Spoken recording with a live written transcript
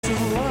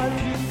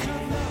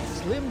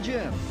Slim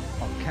Jim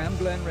on Cam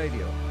Glen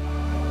Radio.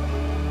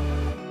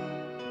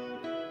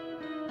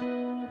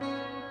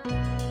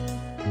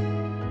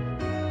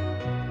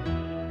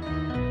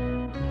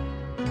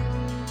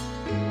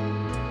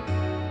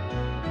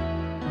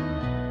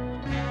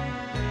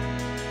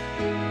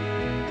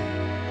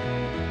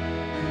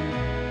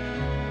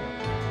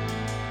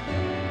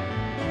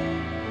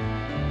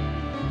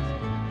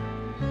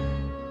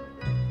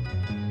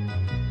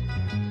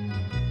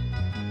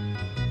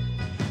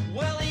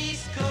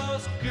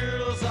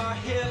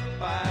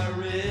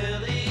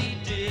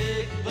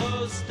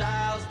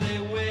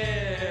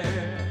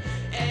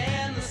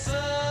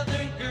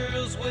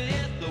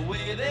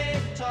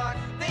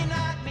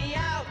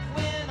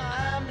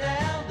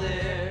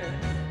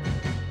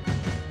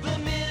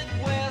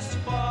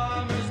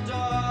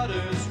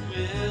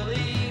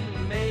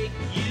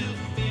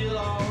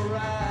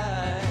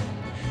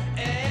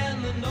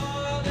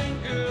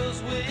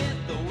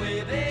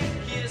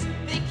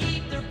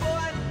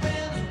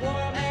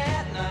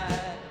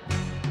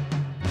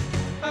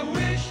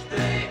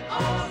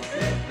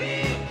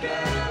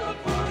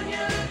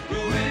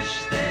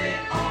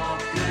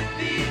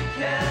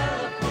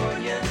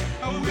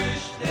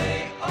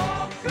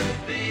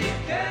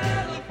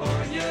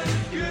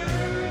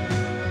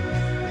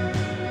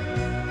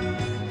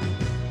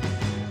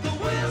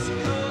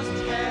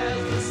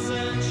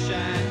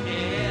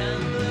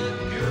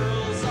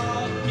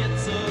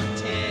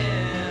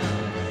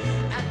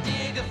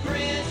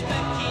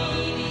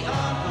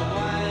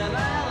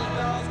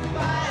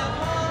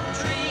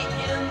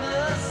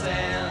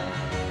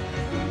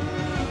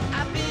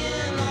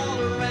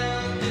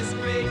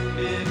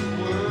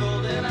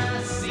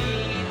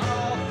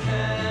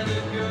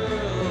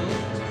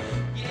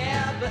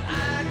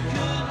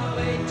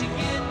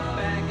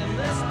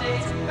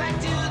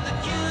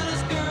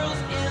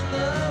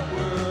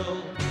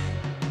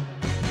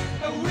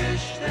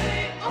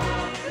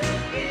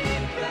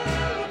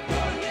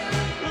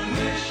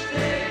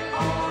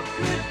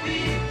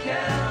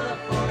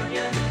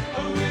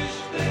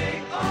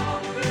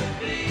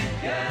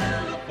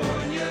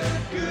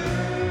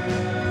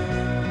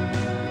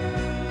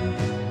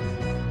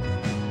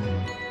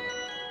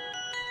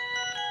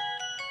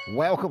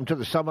 Welcome to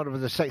the summer of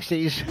the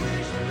 60s.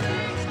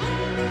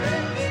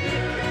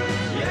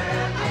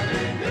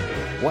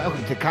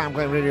 Welcome to Cam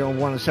Glen Radio on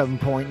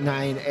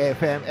 107.9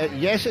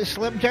 FM. Yes, it's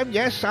Slim Jim.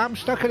 Yes, I'm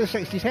stuck in the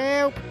 60s.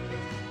 Help!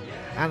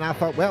 And I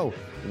thought, well,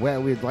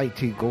 we'd like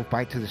to go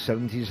back to the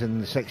 70s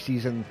and the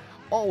 60s and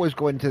always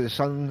go into the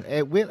sun.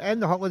 We're in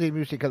the holiday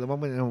music at the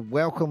moment, and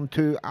welcome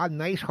to a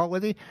nice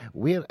holiday.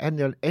 We're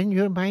in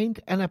your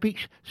mind in a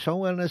beach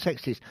somewhere in the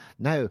 60s.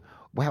 Now,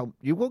 well,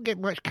 you won't get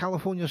much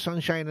California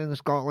sunshine in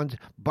Scotland,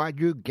 but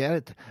you get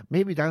it.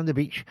 Maybe down the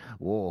beach.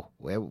 Whoa,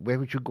 where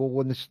would you go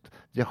on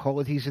the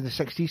holidays in the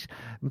 60s?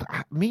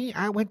 Me,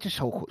 I went to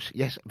Sulcos.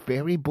 Yes,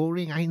 very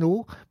boring, I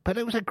know, but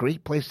it was a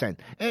great place then.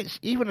 It's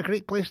even a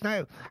great place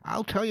now.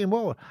 I'll tell you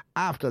more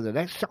after the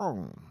next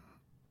song.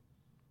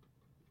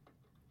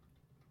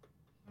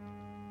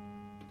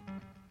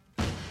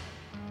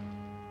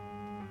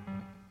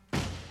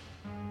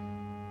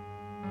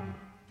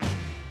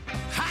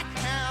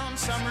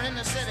 Summer in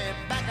the city,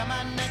 back of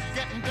my neck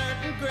getting dirt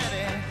and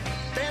gritty.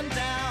 Bend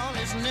down,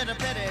 isn't it a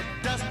pity?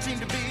 Doesn't seem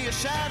to be a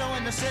shadow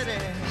in the city.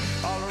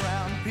 All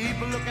around,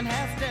 people looking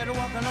half dead,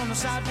 walking on the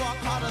sidewalk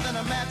harder than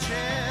a match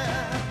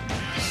here.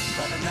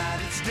 But at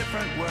night it's a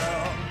different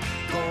world.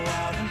 Go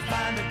out and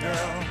find a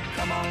girl.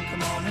 Come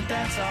on and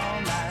dance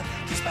all night.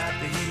 Despite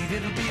the heat,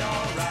 it'll be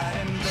alright.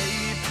 And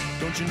babe,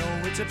 don't you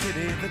know it's a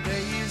pity the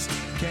days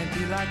can't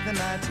be like the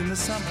nights in the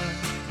summer,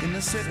 in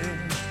the city,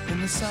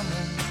 in the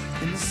summer,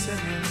 in the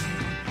city.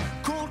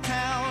 Cool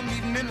town,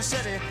 meeting in the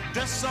city,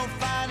 dressed so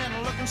fine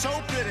and looking so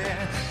pretty.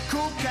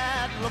 Cool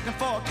cat, looking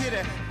for a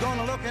kitty,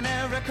 gonna look in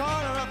every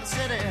corner of the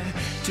city.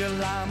 Till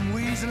I'm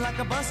wheezing like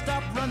a bus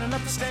stop, running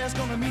up the stairs,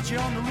 gonna meet you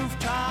on the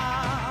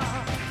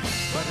rooftop.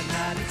 But at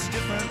night it's a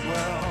different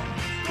world.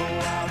 Go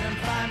out and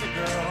find a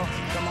girl.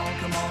 Come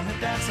on and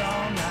dance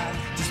all night.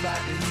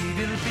 Despite the heat,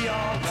 it'll be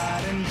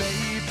alright. And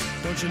babe,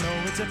 don't you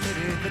know it's a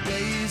pity the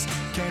days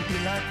can't be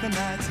like the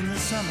nights in the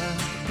summer,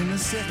 in the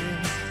city,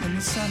 in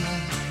the summer,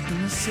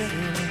 in the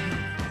city.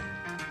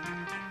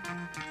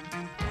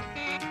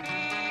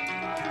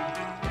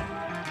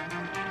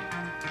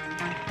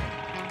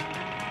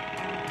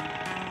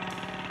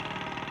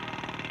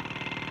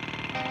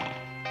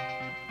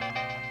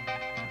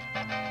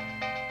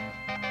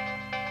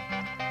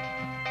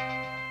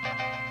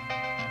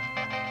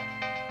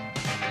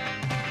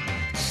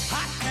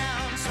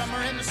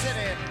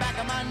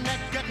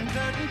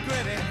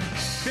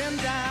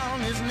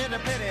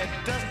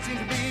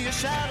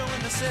 Shadow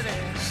in the city,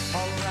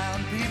 all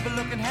around people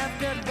looking half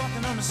dead,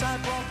 walking on the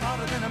sidewalk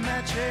harder than a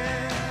match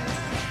head.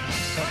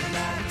 But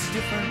tonight it's a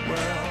different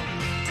world.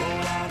 Go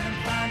out and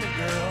find a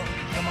girl.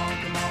 Come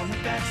on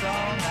and dance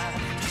all night.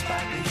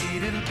 Despite the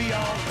heat, it'll be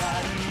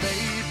alright. And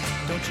babe,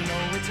 don't you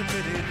know it's a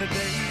pity the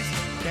days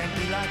can't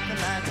be like the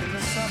nights in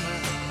the summer,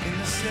 in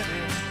the city,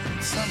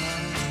 summer,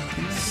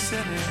 in the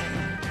city.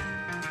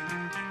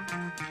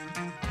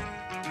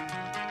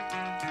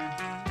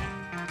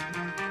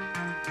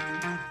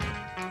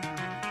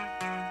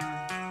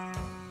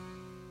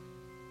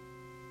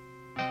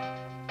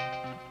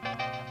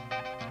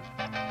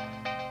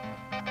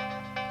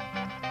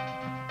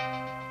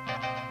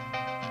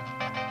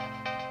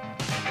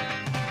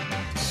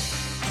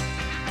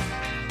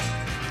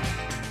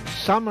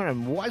 summer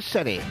in what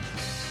city?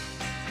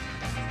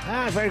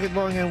 Very good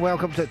morning and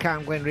welcome to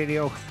Cam Glen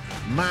Radio.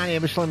 My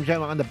name is Slim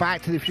Jim on the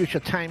Back to the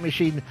Future time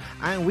machine,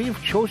 and we've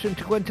chosen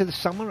to go into the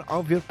summer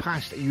of your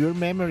past, your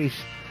memories.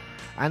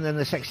 And in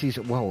the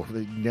 60s, well,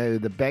 now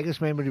the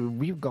biggest memory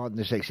we've got in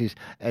the 60s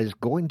is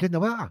going to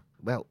the water.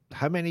 Well,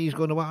 how many is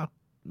going to the water?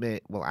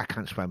 Well, I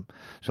can't swim,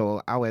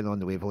 so I went on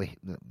the Waverley.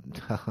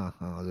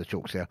 The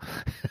joke's there.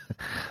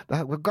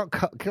 We've got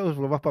Killers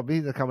with Upper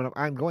Beaver coming up.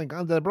 I'm going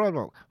under the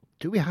Broadwalk.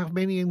 Do we have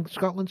many in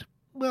Scotland?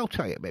 Well, I'll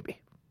tell you, maybe.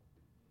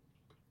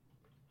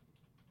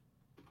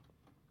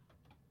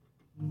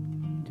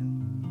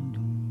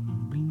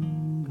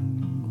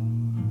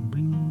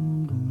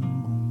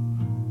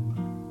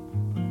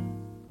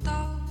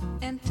 Tall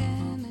and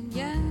tan and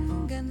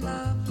young and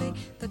lovely,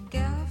 the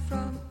girl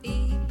from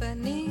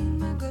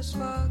Ipanema goes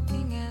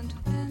walking, and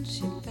when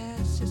she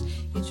passes,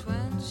 each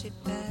one she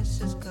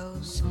passes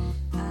goes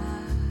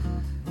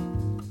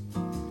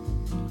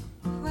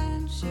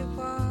When she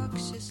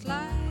walks, she's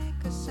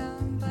like a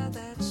samba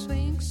that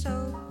swings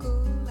so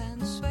cool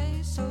and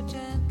sways so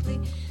gently,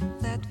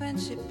 that when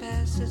she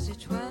passes,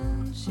 each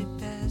one she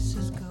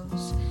passes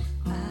goes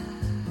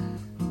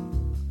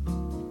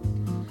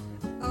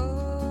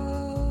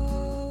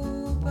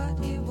Oh,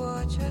 but he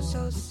watched her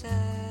so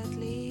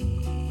sadly.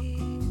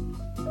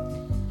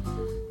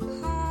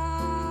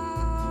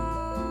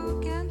 How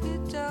can he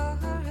tell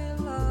her he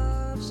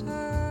loves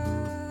her?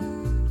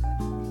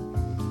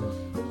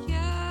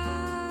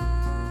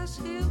 Yes,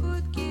 he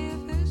would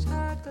give his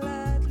heart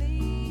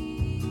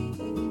gladly,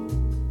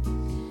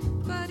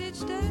 but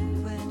each day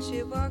when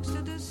she walks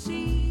to the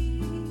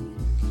sea,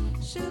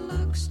 she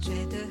looks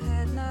straight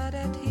ahead, not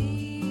at him.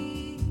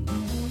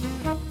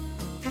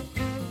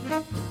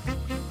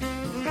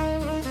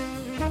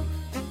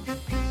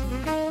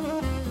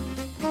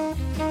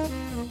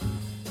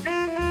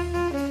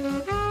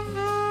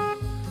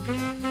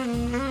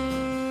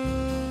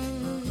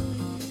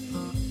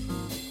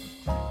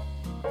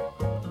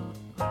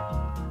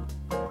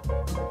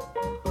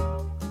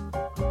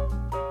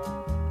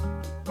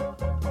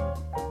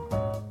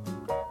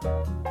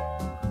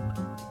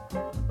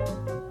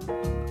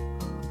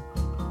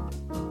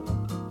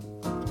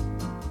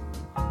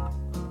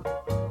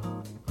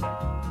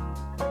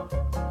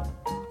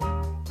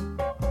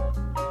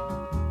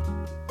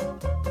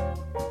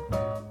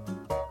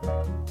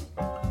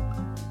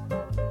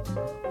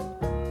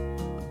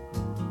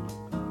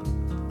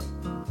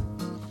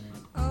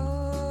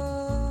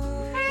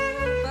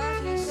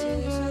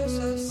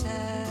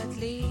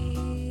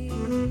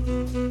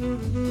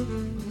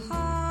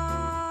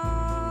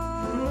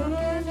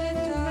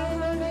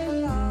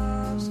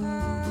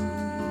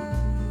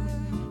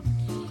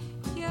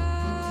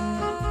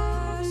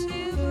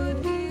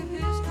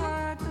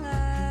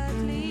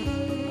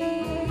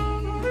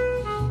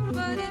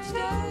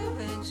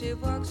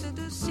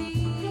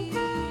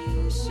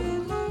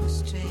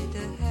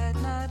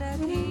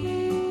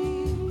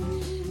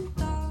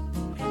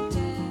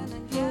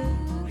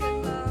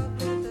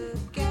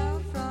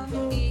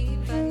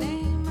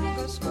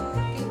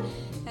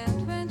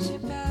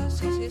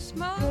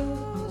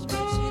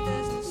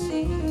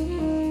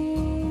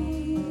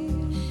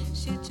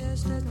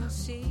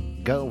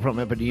 Girl from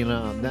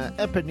Ipanema. Now,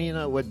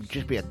 Ipanema would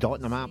just be a dot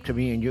in the map to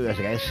me and you, I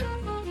guess.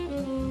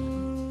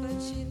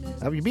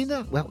 Have you been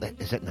there? Well,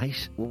 is it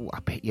nice? Oh, I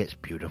bet you it's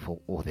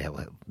beautiful. Oh, there,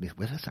 where is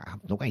it? I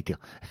have no idea.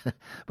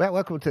 Well,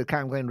 welcome to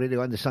Cam Glen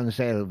Radio on the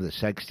sunset of the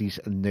 60s.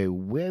 And now,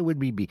 where would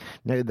we be?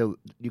 Now,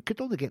 you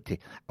could only get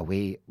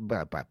away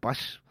by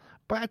bus,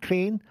 by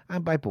train,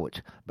 and by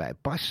boat. By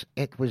bus,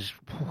 it was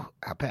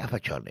a bit of a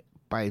journey.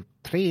 By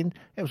train,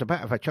 it was a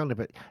bit of a journey,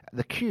 but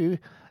the queue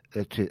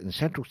in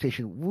Central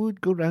Station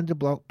would go round the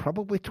block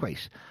probably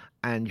twice,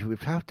 and you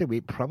would have to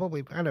wait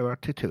probably an hour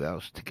to 2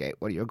 hours to get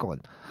where you're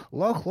going.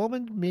 Loch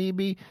Lomond,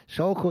 maybe,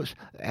 Saltcoats,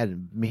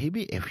 and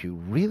maybe, if you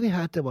really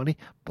had the money,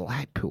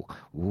 Blackpool.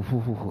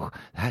 Ooh,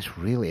 that's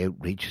really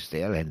outrageous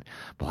there in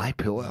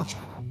Blackpool. Oh,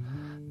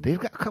 they've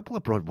got a couple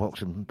of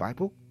broadwalks in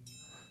Blackpool.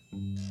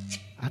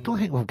 I don't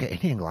think we'll get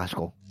any in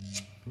Glasgow.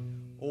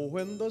 Oh,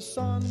 when the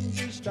sun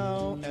beats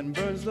down and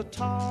burns the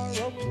tar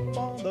up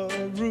on the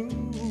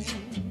roof,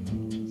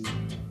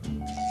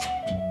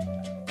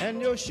 and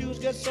your shoes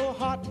get so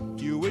hot,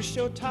 you wish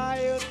your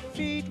tired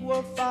feet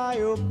were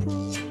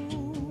fireproof.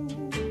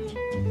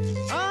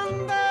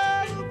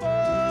 Under the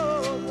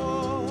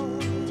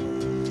boardwalk,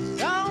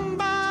 down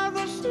by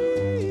the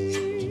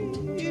sea,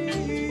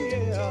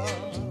 yeah.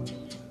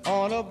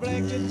 On a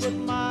blanket with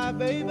my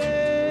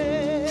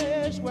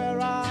baby's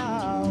where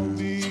I'll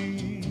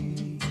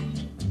be.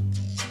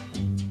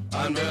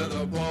 Under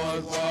the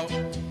boardwalk,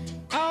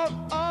 out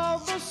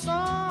of the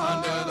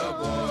sun, under the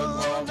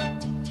boardwalk,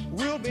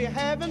 we'll be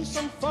having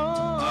some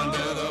fun.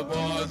 Under the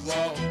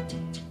boardwalk,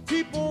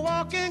 people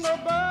walking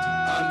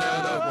above. Under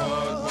the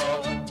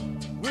boardwalk,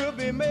 we'll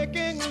be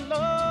making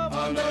love.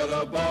 Under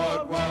the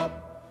boardwalk,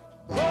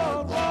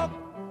 boardwalk.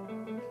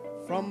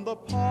 From the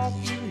park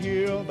you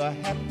hear the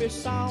happy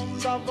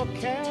sounds of a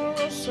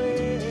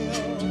carousel.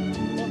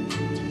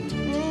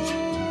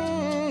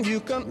 You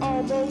can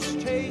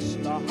almost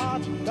taste the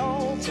hot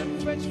dogs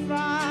and French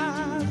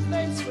fries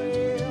they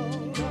sell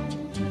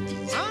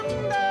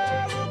under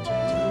the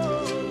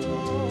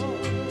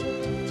boardwalk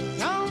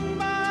down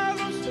by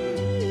the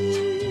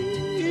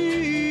sea.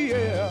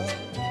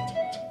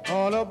 Yeah,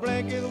 on a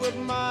blanket with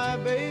my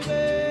baby,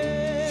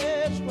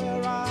 that's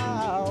where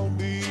I'll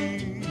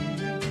be.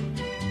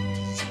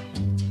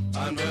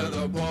 Under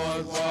the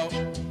boardwalk,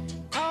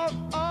 Out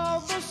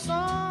of the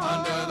sun,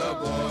 under the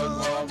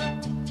boardwalk,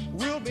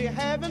 we'll be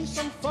having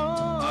some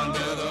fun.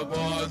 under the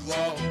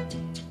boardwalk,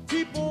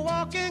 People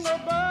walking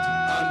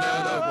above, under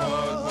the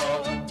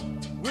boardwalk,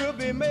 we'll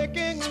be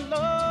making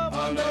love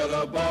under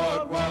the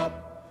boardwalk,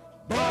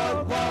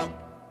 boardwalk.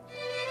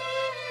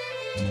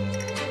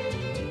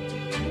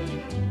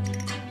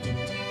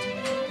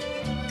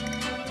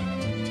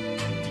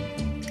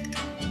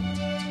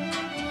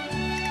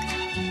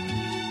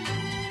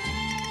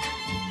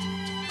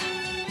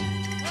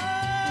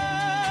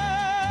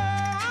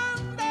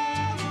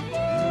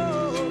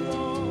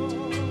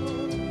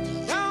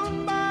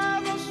 down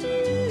by the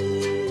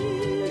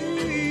sea.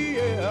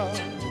 Yeah.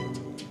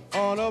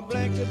 On a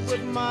blanket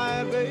with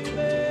my baby,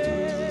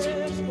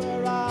 that's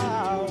where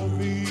I'll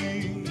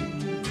be.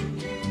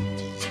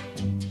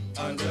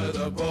 Under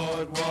the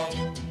boardwalk,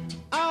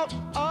 Out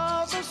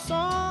of the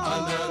sun,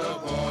 under the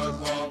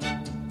boardwalk,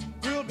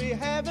 we'll be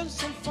having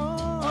some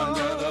fun.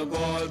 under the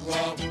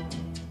boardwalk,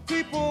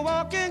 People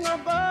walking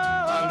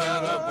above, under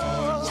the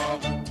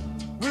boardwalk,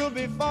 we'll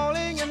be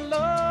falling in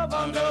love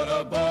under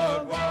the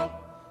boardwalk,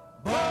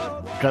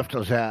 boardwalk.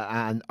 Drifters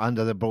and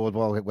Under the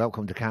Boardwalk.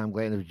 Welcome to Cam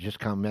Glen. If you just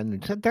come in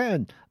and sit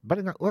down,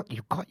 bring it. Look,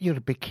 you've got your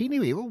bikini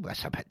wheel. Oh,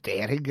 that's a bit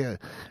daring.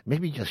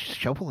 Maybe just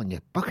shovel in your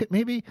bucket.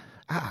 Maybe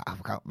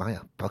I've got my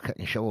bucket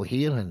and shovel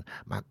here, and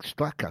my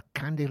stick of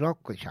Candy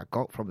Rock, which I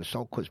got from the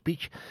Saltcoats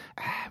Beach.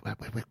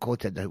 We've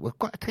got it now. We've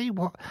got to tell you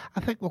what. I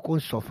think we're going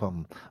for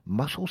some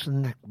mussels.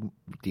 And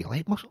do you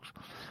like mussels?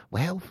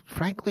 Well,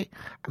 frankly,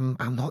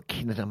 I'm not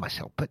keen on them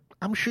myself, but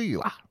I'm sure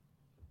you are.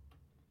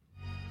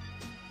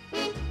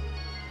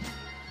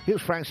 Here's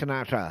Frank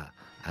Sinatra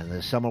and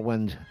the Summer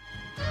Wind.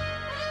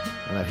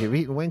 And if you're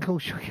eating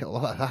Winkles, you'll get a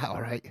lot of that,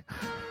 all right?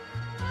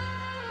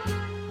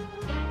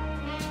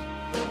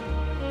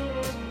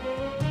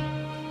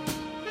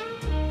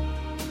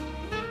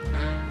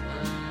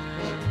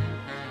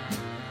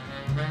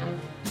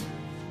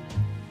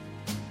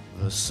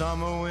 The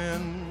summer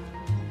wind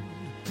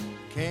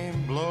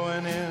came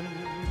blowing in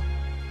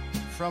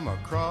from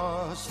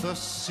across the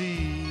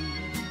sea.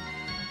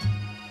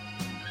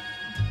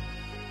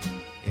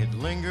 It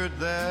lingered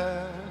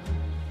there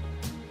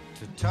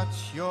to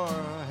touch your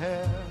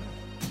hair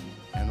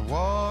and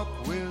walk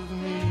with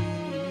me.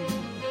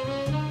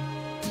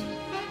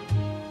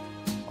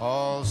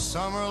 All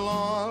summer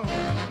long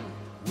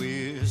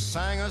we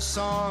sang a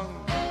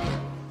song,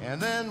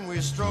 and then we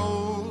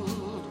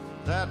strolled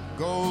that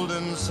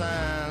golden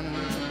sand.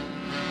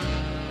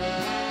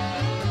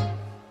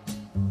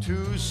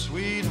 Two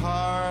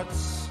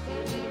sweethearts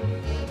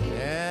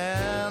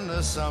and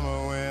the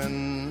summer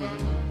wind,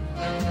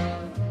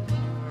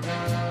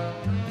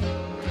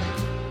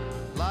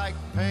 like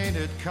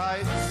painted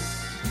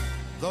kites,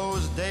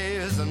 those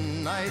days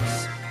and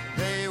nights,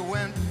 they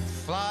went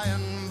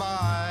flying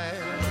by.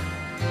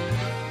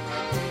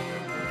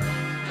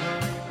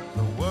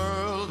 The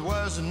world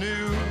was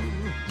new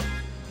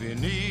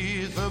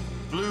beneath a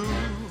blue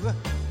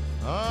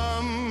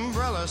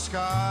umbrella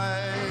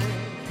sky.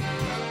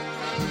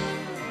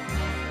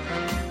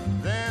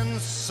 Then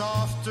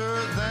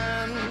softer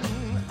than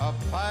a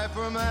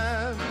piper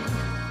man,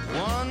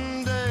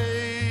 one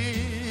day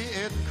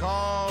it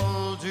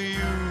called to you.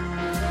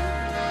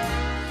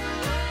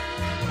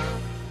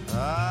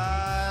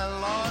 I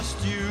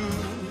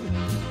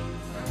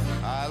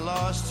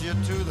lost you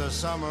to the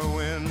summer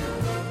wind.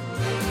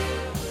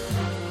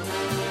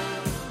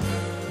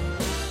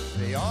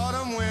 The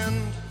autumn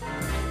wind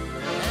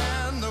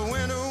and the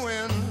winter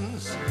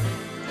winds,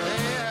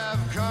 they have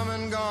come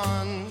and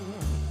gone.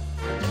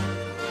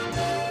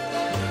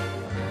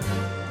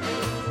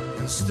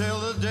 And still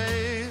the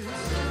days,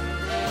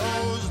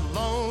 those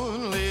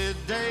lonely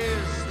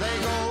days, they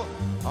go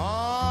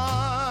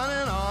on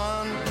and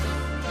on.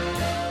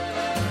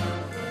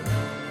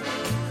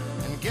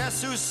 And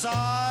guess who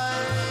sighs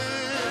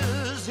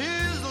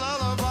his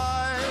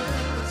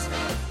lullabies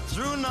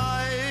through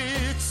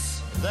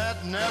nights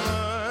that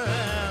never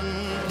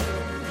end?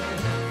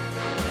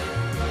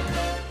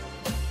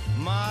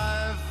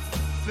 My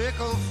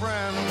fickle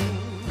friend,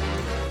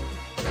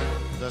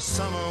 the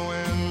summer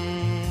wind.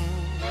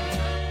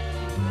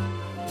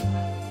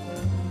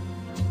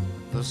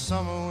 The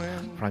summer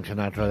wind. Frank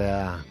Sinatra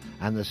there,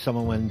 and the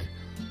summer wind.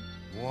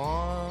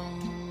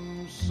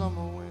 Warm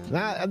summer wind.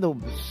 That in the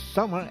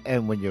summer,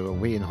 and when you're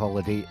away on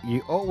holiday,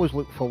 you always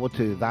look forward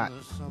to that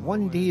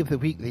one day of the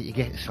week that you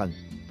get sun.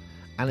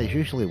 And it's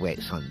usually wet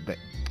sun, but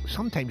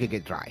sometimes you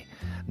get dry.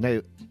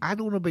 Now, I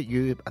don't know about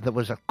you, but there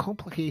was a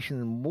complication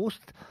in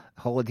most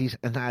holidays,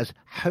 and that is,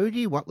 how do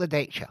you work the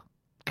deck chair?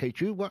 Could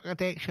you work a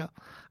deck chair?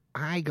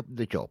 I got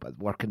the job at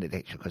working at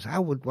Ditcher because I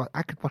could work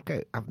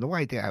out. I have no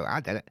idea how I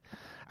did it.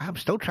 I'm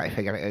still trying to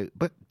figure it out.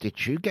 But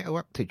did you get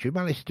up? Did you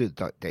manage to do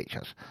the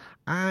Ditchers?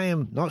 I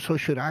am not so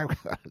sure I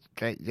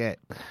get yet.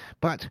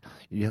 But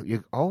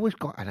you always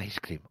got an ice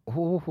cream.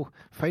 Oh,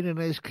 finding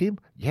an ice cream?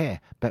 Yeah.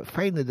 But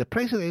finding the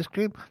price of the ice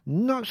cream?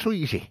 Not so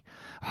easy.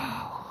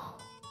 Oh.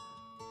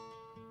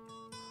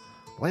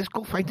 Let's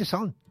go find the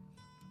sun.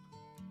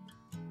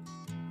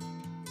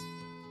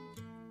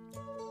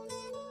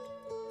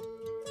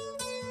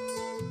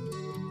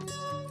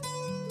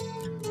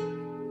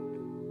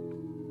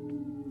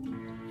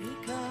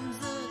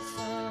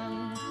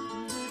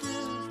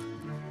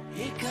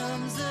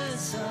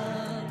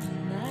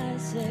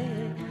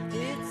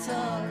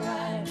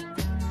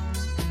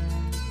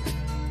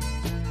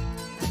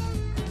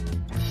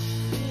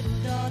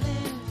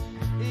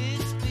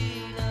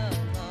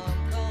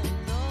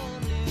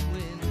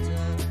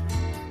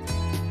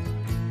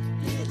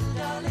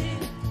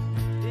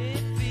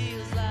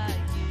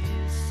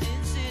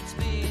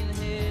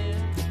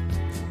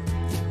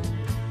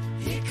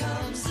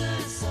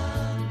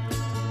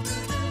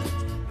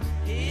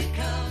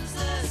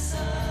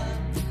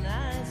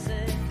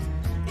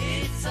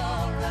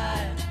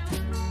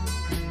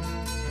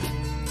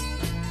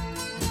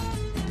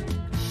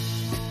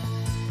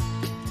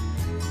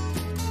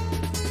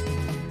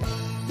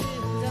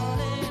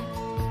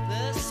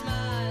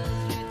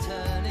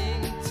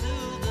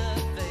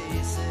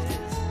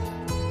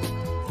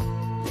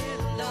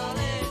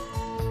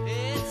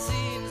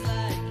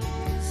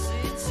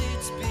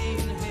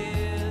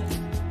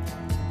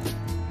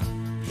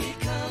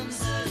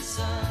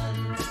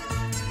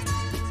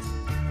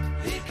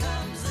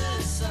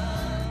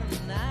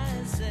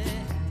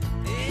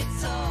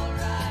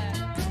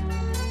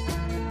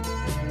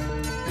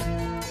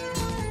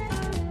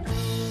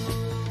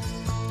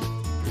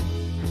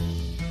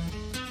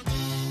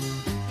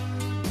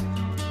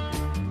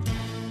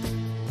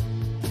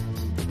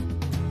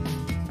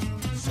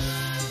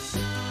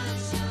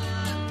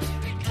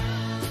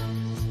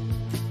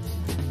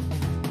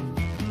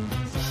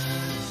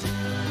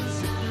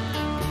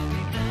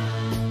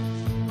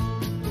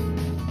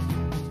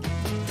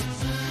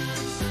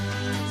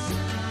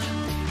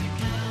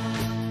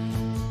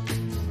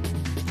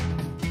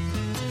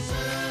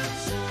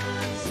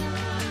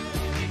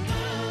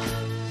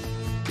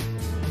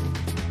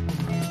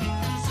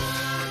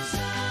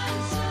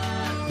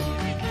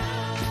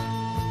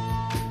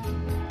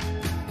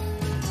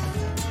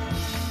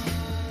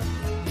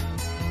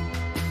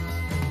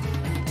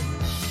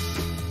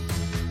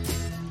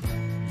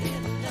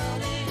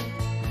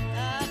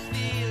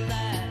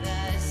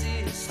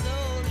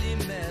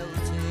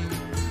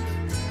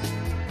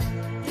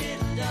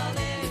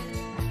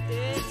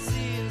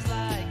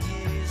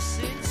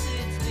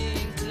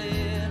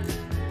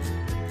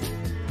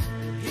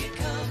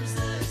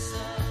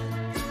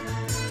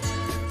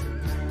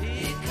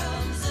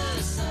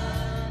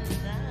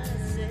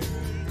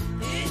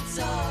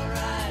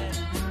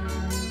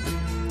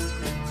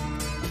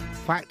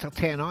 Factor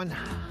 10 on.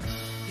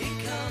 Here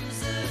comes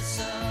the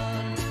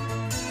sun.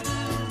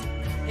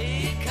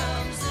 Here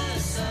comes the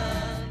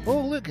sun.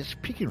 Oh, look, it's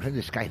peeking from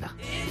the sky there.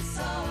 It's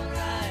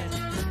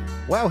alright.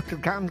 Well, to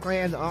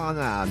Camglen on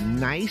a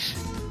nice,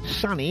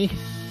 sunny,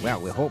 well,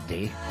 we hope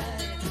day.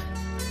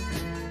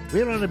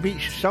 We're on a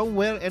beach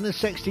somewhere in the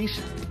 60s.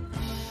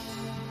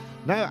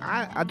 Now,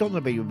 I don't know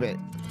about you, but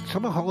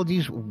summer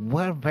holidays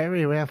were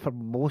very rare for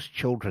most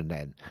children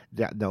then.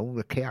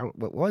 The care it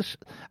was.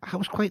 I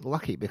was quite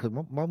lucky because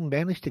Mum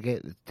managed to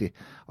get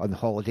on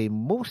holiday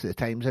most of the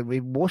times, and we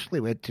mostly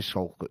went to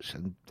Saltcoats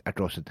and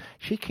Ardrossan.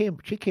 She came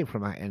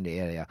from out in the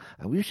area,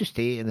 and we used to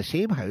stay in the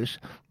same house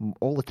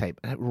all the time,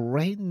 and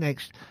right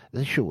next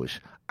the shows.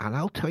 And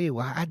I'll tell you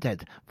what I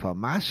did for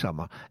my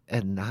summer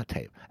in that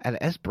time. And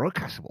it is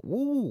broadcastable.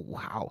 Oh,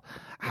 wow.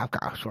 I've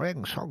got a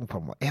swing song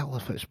from Ella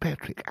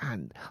Fitzpatrick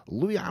and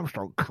Louis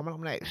Armstrong coming up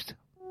next.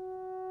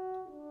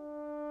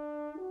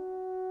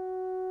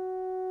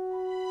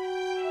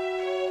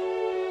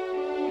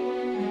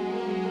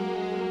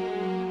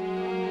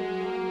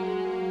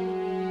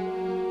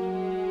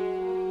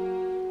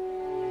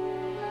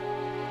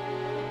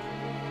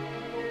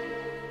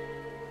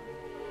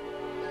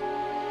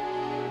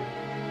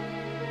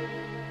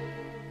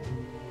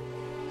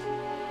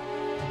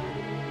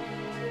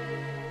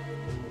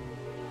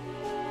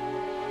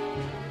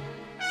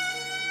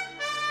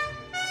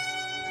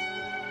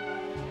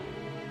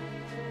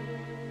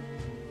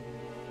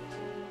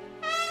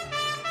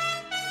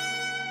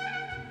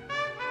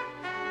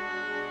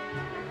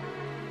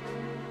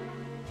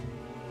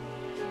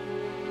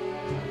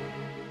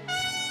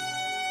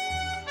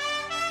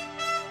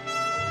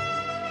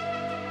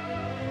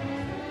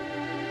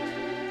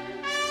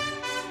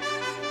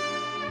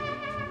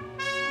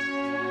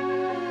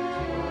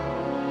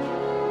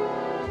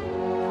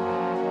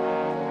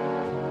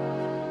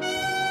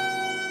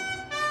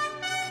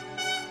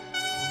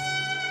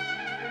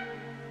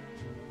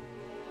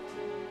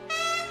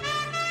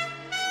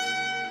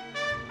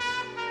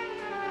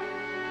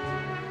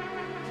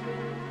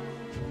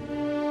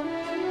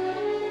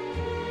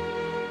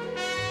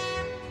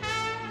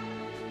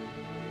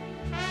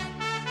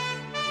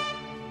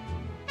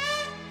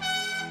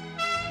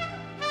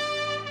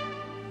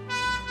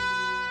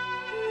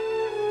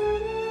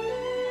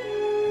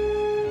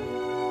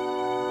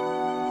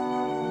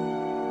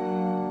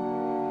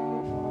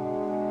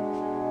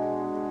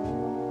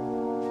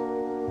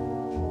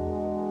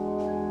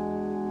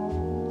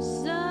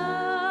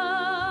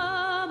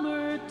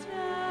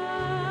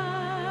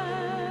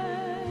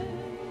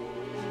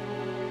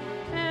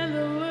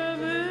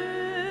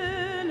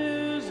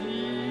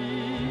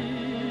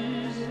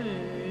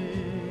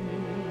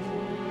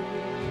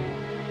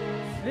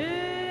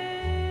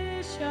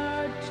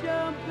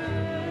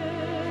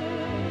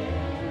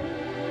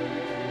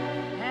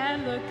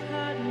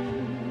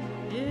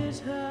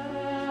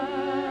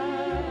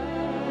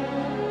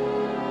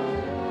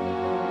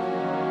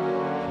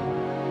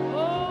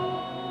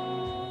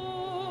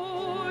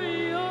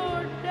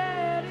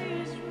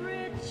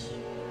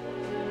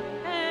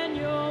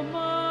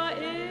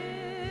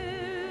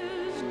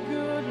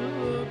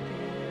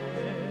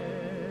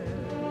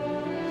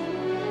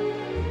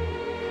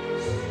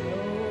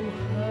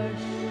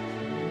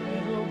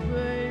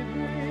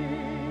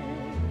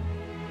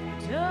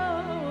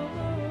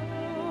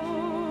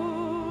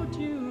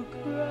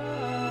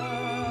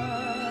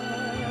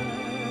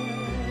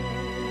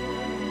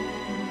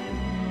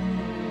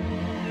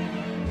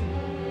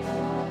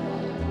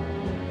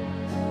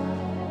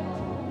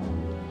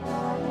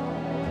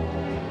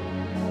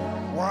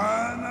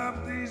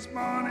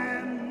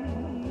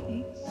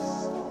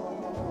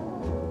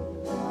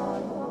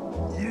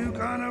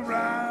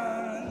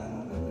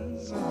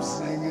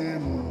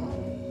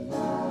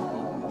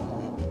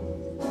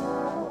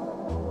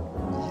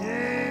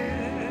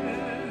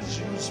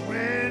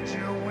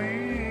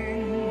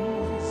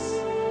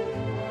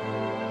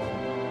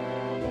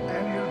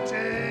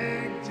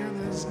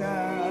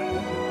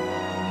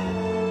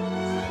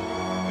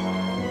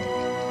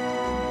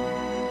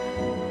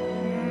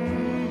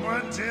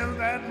 until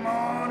that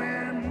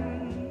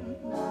morning.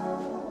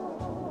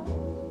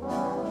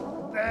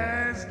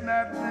 There's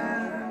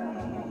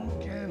nothing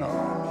can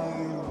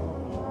harm you.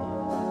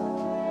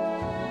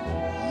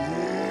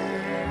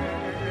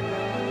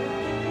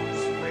 Yes,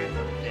 with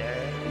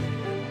Dad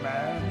and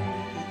Mommy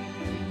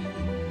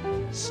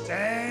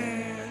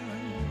standing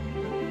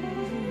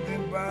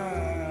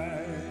by.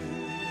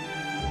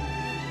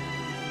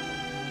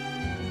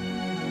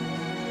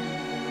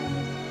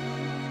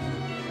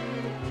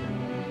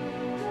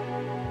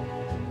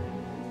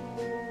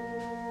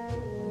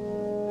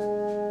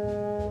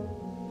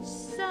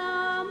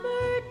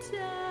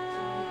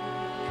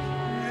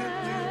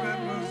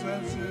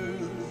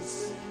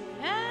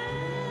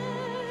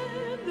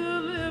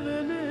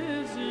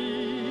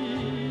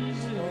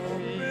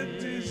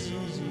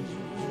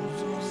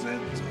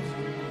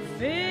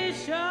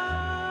 Fish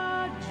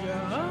are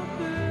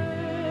jumping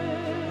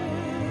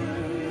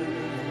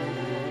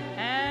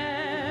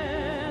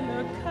and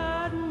the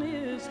cotton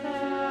is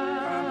high.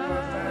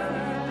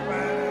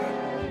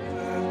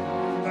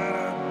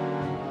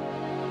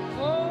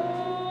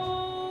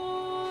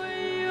 Oh,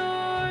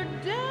 your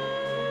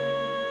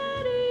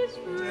daddy's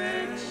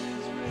rich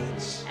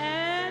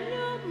and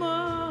your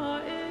ma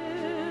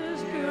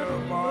is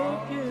good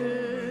looking.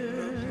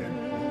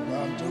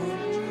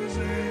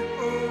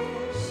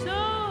 So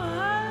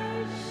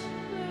hush,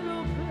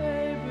 little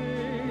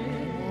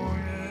baby,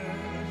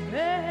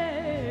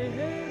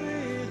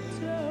 baby,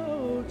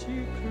 don't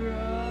you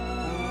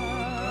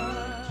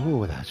cry.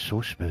 Oh, that's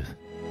so smooth.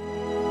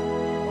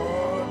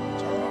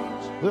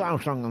 Louis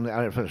Armstrong and the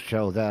Art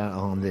Fitzgerald there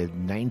on the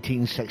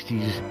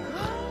 1960s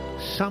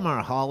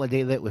summer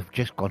holiday that we've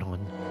just gone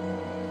on.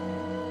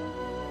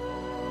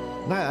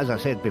 Now, as I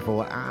said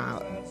before,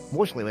 I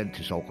mostly went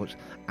to Saltcoats,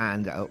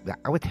 and I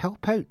would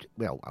help out.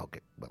 I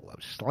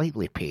was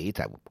slightly paid.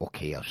 I was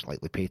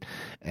slightly paid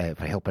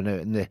for helping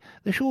out in the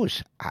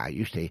shows. I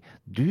used to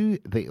do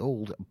the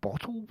old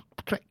bottle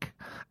trick,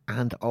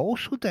 and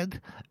also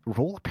did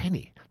roll a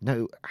penny.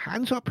 Now,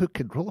 hands up who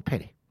could roll a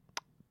penny.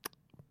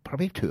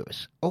 Probably two of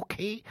us.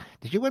 Okay,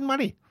 did you win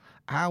money?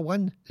 I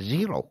won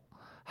 0.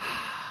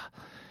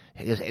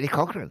 Here's Eddie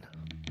Cochran.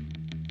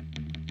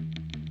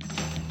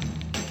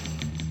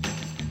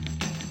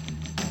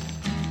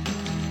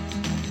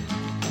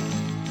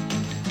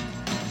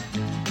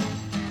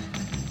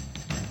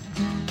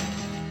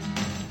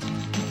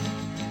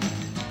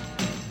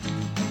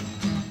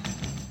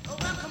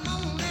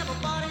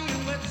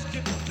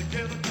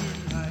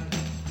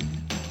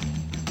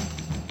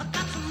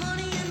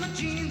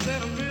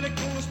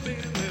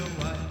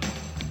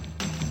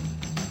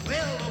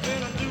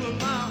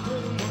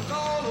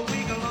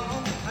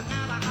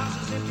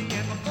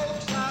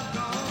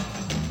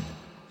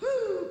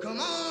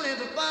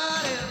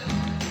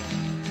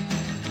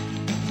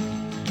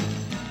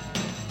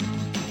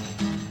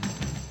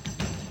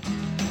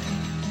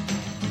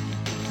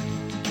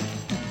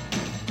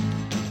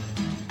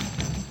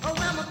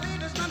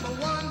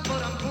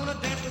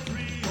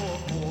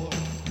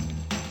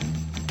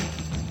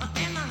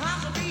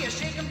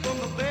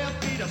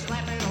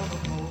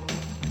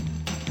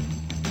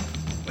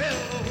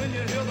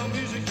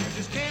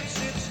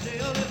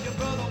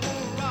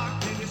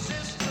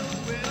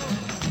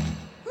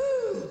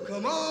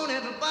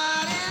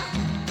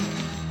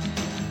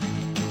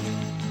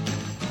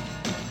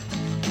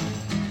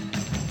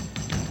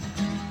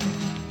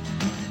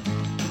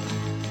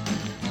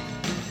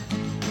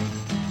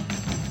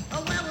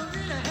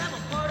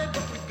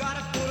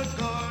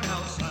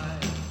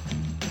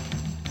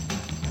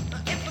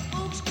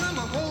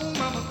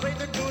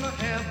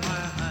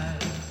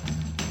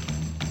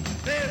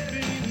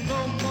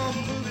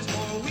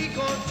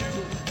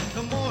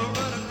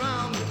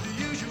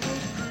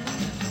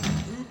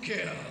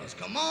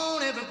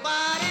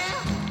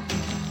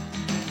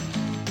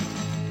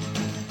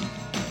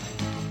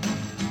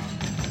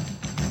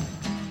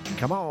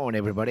 Come on,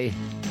 everybody.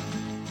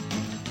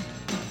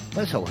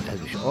 That's all I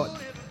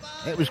shot.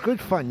 It was good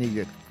fun.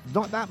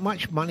 Not that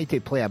much money to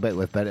play about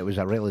with, but it was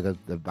a really good.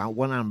 The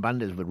one-arm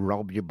bandits would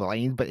rob you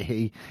blind, but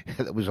hey,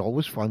 it was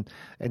always fun.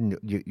 And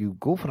you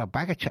go for a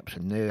bag of chips,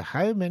 and now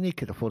how many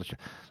could afford it?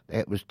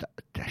 It was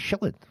a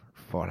shilling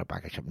for a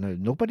bag of chips. Now,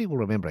 nobody will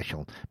remember a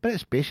shilling, but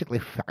it's basically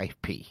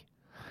 5p.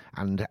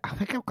 And I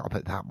think I've got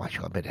about that much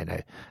on me now.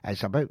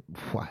 It's about,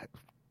 what,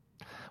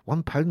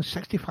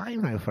 £1.65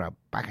 now for a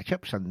bag of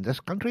chips in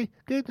this country.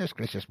 Goodness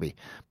gracious me.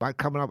 But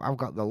coming up, I've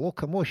got The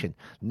Locomotion.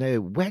 Now,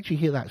 where'd you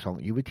hear that song?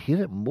 You would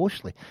hear it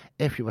mostly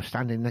if you were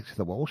standing next to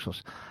the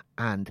Waltzers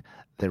and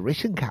the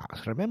racing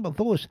cars. Remember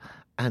those?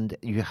 And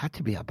you had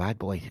to be a bad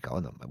boy to get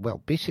on them.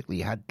 Well, basically,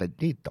 you had to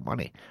need the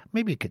money.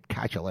 Maybe you could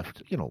catch a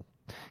lift, you know.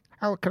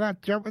 Oh, can I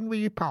jump in with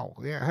you, pal?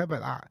 Yeah, how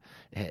about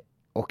that?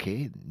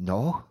 Okay,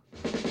 no.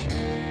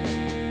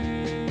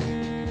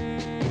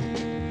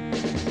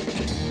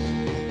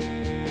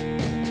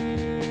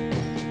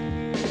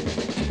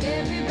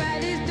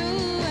 Everybody's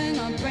doing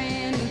a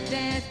brand new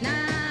dance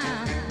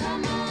now.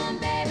 Come on,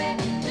 baby,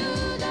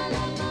 do the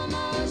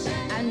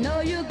locomotion. I know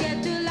you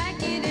get to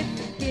like it if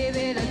you give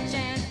it a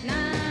chance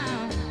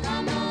now.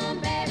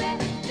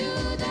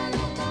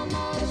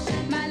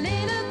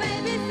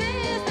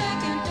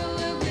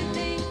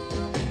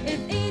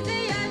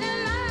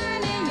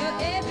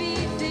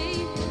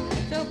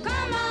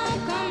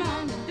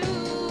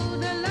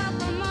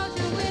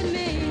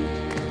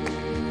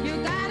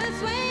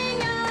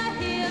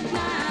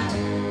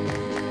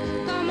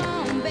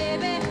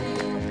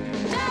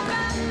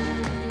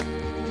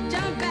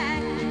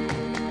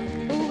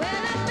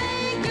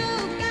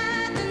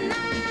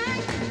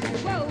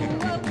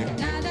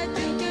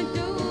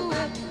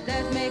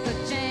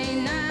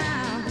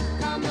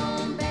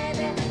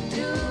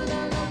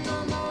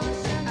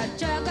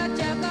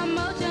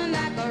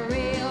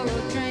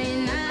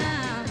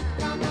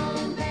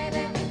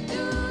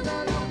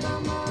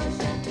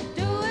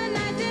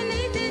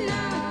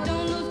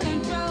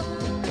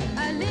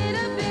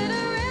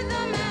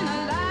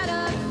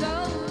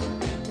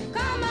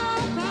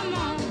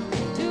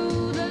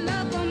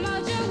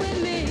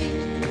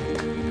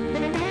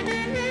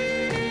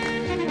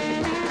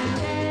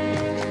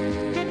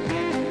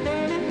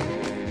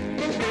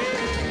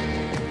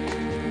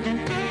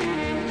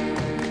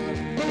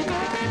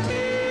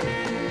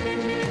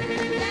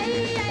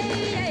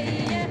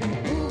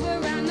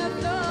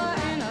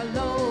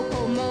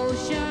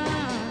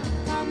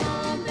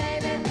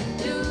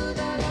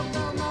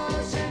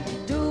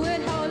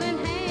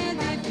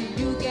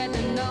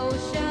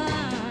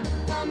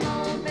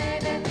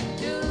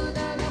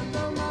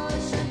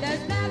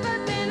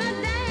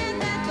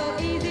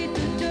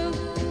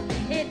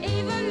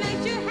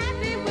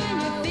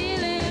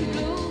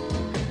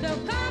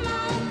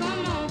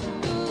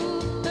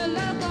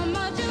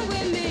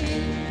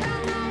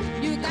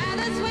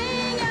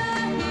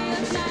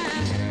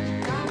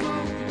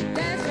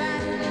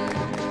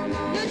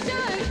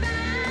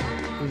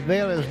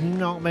 there is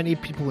not many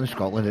people in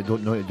Scotland that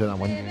don't know how to do that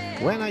one.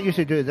 When I used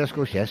to do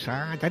discos, yes,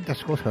 I did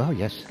discos, oh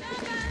yes.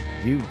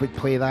 You would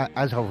play that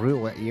as a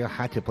rule, you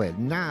had to play it.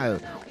 Now,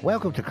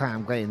 welcome to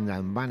Cam Glen.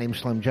 My name's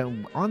Slim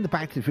Jim. On the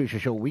Back to the Future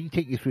show, we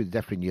take you through the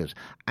different years.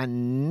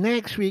 And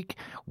next week,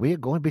 we're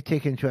going to be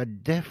taking you to a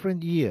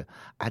different year,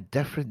 a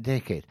different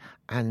decade.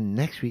 And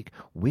next week,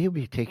 we'll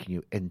be taking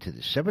you into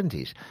the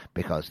 70s,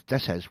 because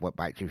this is what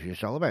Back to the Future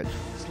is all about.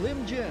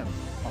 Slim Jim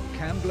on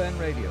Cam Glen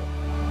Radio.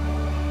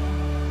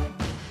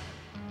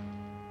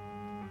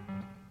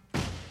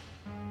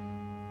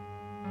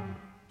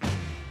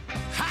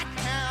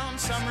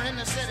 Summer in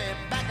the city,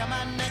 back of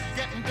my neck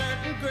getting dirt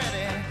and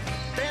gritty.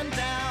 Bend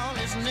down,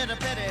 isn't it a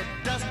pity?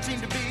 Doesn't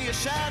seem to be a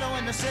shadow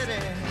in the city.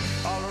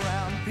 All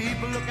around,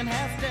 people looking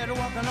half dead,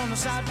 walking on the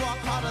sidewalk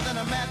harder than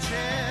a match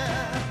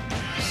here.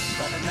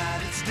 But at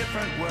night it's a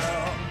different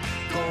world.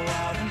 Go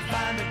out and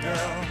find a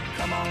girl.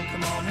 Come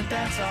on and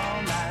dance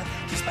all night.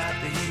 Despite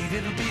the heat,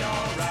 it'll be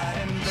alright.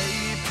 And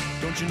babe,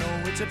 don't you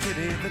know it's a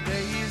pity the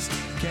days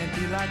can't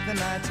be like the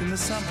nights in the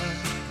summer,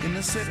 in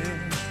the city,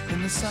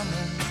 in the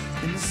summer,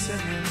 in the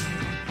city.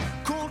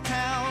 Cool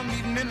town,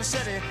 meeting in the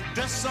city,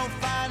 dressed so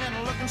fine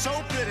and looking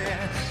so pretty.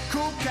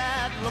 Cool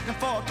cat, looking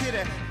for a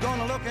kitty,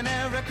 gonna look in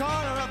every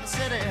corner of the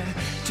city.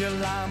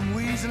 Till I'm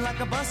wheezing like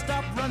a bus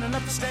stop, running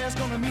up the stairs,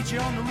 gonna meet you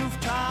on the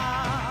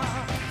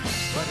rooftop.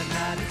 But at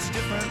night it's a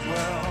different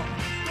world.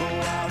 Go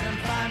out and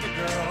find a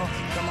girl.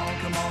 Come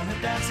on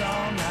and dance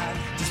all night.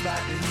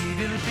 Despite the heat,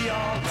 it'll be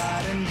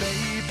alright. And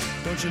babe,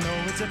 don't you know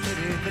it's a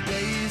pity the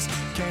days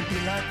can't be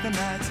like the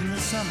nights in the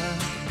summer,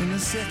 in the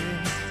city,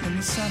 in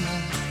the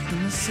summer,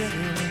 in the city.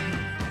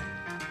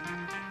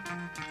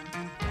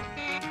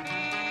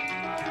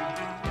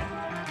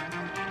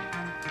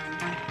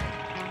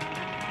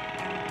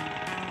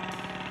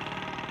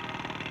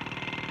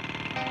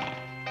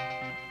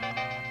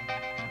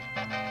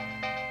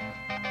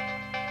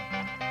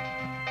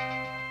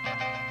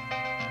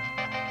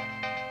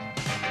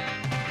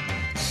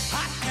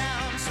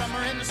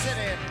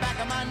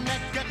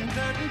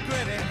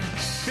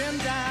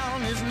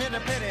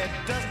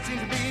 Doesn't seem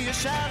to be a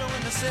shadow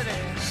in the city.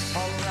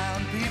 All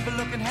around, people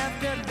looking half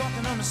dead,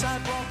 walking on the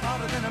sidewalk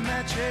harder than a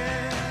match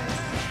head.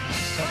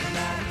 But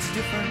now it's a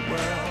different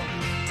world.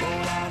 Go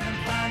out and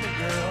find a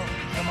girl.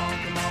 Come on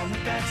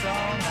and dance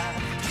all night.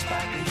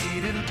 Despite the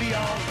heat, it'll be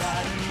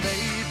alright. And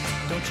babe,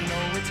 don't you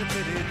know it's a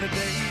pity the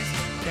days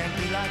can't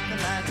be like the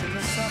nights in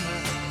the summer,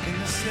 in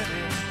the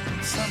city,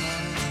 summer,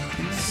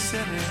 in the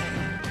city.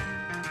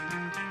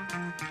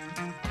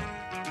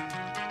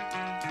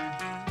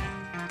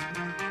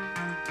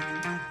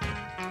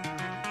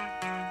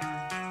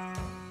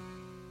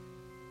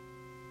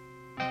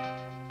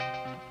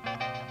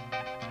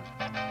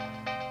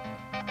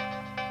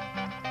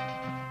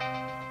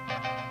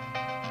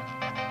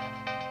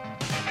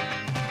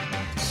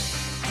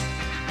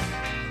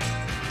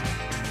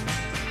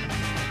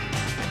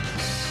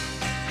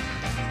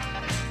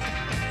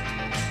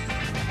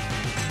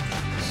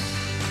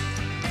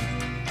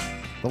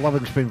 The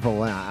Loving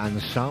Spoonful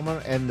and Summer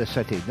in the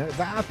City. Now,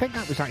 I think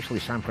that was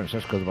actually San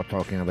Francisco they were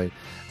talking about.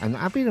 And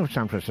I've been in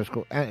San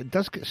Francisco. It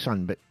does get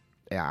sun, but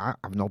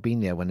I've not been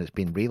there when it's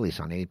been really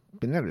sunny.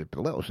 Been there a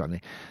little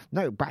sunny.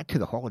 Now, back to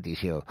the holidays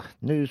here.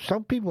 Now,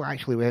 some people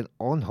actually went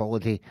on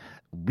holiday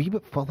a wee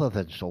bit further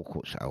than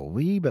Saltcoats, a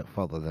wee bit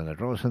further than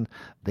Ardrossan.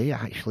 They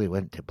actually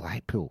went to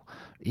Blackpool,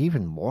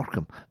 even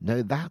Morecambe.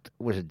 Now, that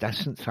was a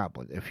distant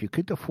travelling. If you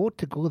could afford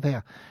to go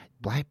there,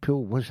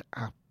 Blackpool was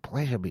a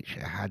pleasure beach.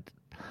 It had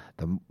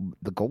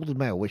the Golden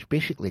Mile, which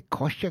basically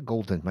cost you a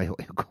Golden Mile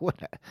to go in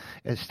it.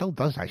 It still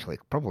does actually,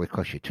 probably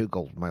cost you 2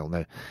 Golden Mile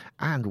now.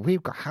 And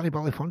we've got Harry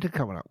Belafonte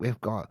coming up. We've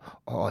got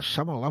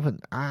Summer Lovin'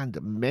 and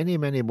many,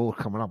 many more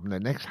coming up in the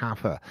next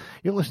half hour.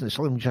 You're listening to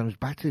Slim Jim's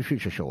Back to the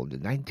Future show in the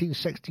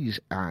 1960s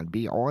and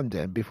beyond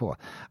and before.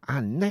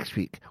 And next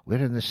week,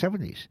 we're in the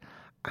 70s.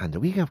 And the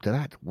week after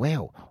that,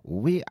 well,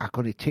 we are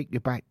going to take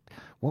you back.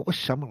 What was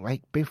summer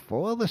like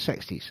before the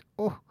 60s?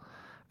 Oh,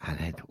 and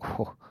then,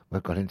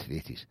 we've got into the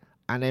 80s.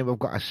 And then we've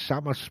got a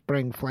summer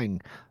spring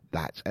fling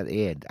that's at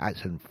the end.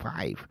 That's in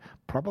 5,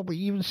 probably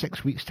even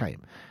 6 weeks'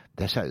 time.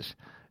 This is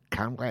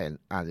Cam Glen,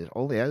 and it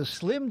only is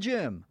Slim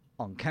Jim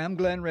on Cam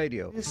Glen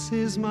Radio. This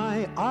is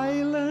my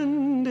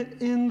island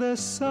in the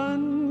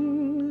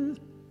sun,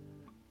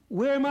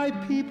 where my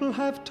people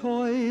have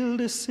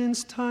toiled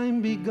since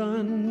time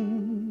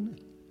begun.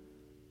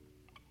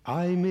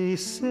 I may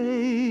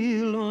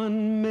sail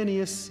on many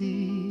a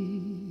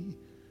sea,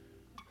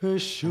 her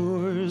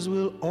shores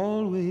will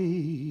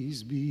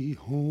always be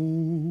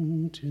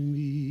home to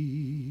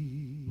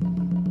me.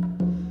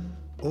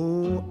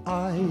 Oh,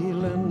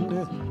 island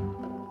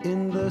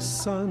in the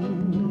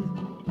sun,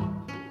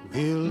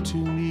 willed to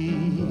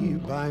me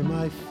by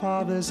my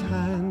father's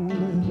hand,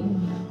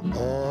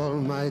 all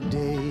my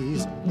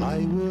days I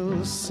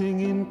will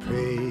sing in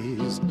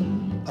praise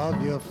of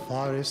your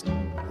forest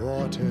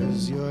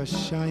waters, your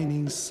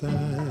shining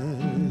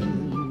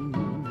sun.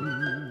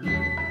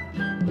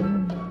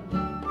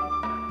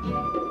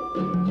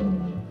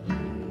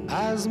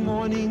 As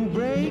morning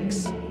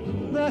breaks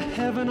the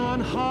heaven on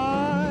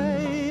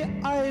high,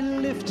 I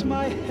lift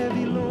my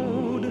heavy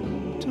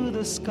load to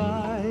the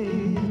sky.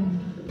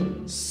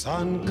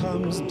 Sun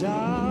comes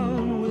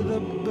down with a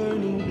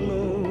burning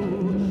glow,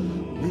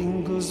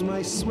 mingles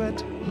my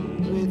sweat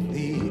with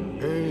the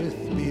earth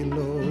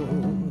below.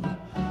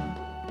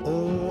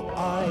 Oh,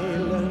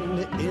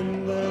 island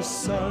in the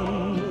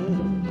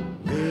sun,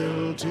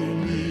 built to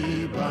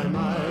me by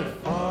my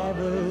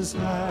father's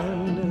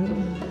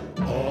hand,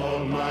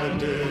 all my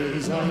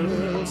days I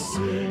will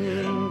sing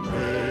in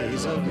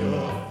praise of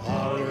your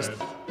forest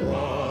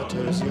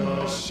waters,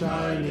 your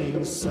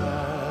shining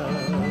sun.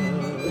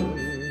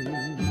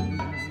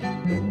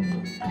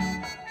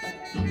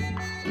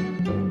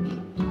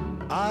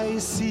 I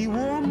see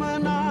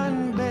woman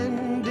on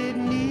bended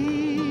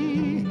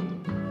knee,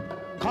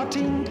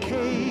 cutting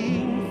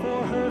cane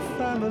for her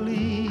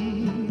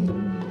family.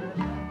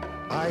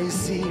 I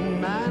see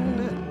man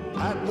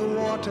at the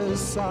water's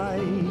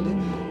side,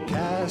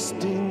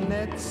 casting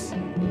nets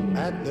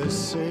at the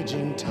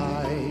surging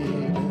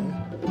tide.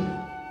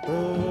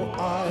 Oh,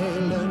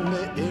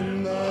 island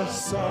in the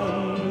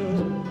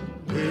sun,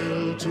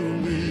 built to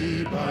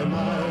me by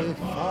my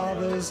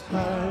father's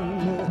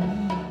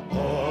hand,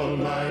 all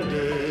my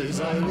days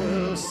I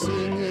will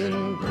sing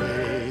in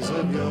praise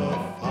of your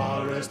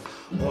forest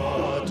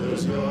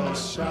waters, your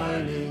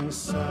shining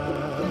sun.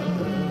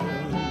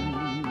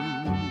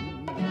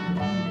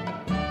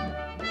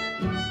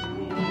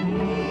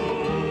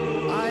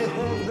 I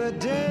hope the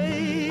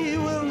day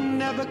will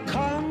never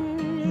come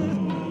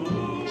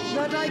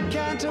that I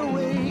can't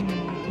awake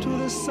to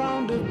the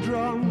sound of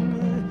drum.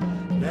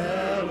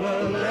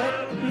 Never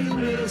let me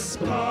miss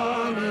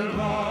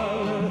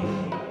carnival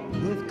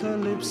with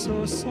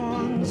calypso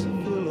songs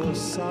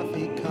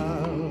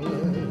philosophical.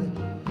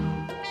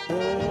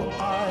 Oh,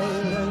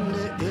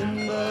 island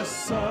in the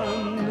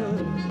sun,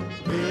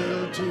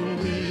 built to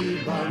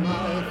me by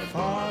my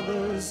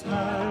father's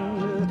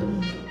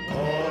hand,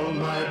 all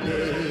my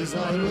days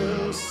I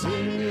will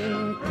sing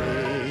in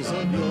praise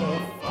of your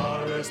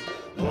forest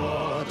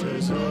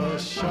waters, your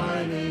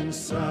shining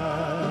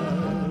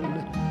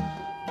sun.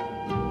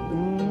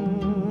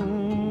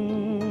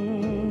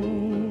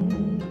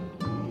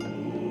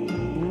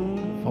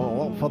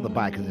 Further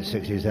back in the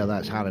 60s there,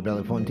 that's Harry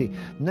Belafonte.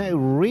 Now,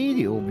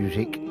 radio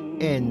music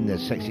in the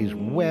 60s,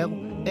 well,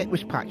 it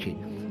was patchy.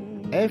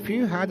 If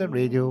you had a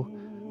radio,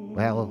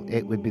 well,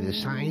 it would be the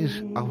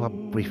size of a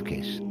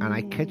briefcase. And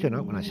I kid you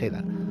not when I say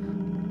that.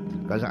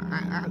 Because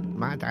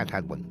my dad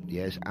had one,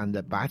 yes, and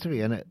the battery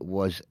in it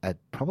was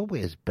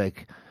probably as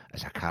big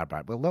as a car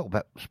battery. Well, a little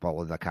bit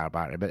smaller than a car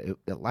battery, but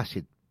it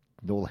lasted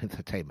no length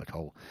of time at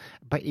all.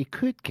 But you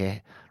could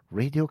get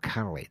Radio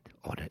Caroline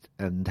on it,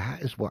 and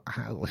that is what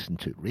I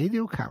listened to,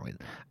 Radio Caroline.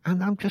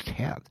 And I'm just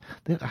heard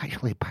they're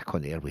actually back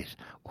on the airways.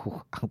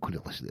 Oh, I'm going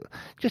to listen to it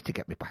just to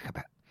get me back a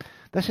bit.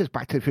 This is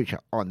Back to the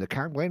Future on the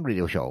Caroline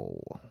Radio Show.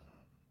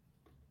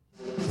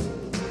 Whenever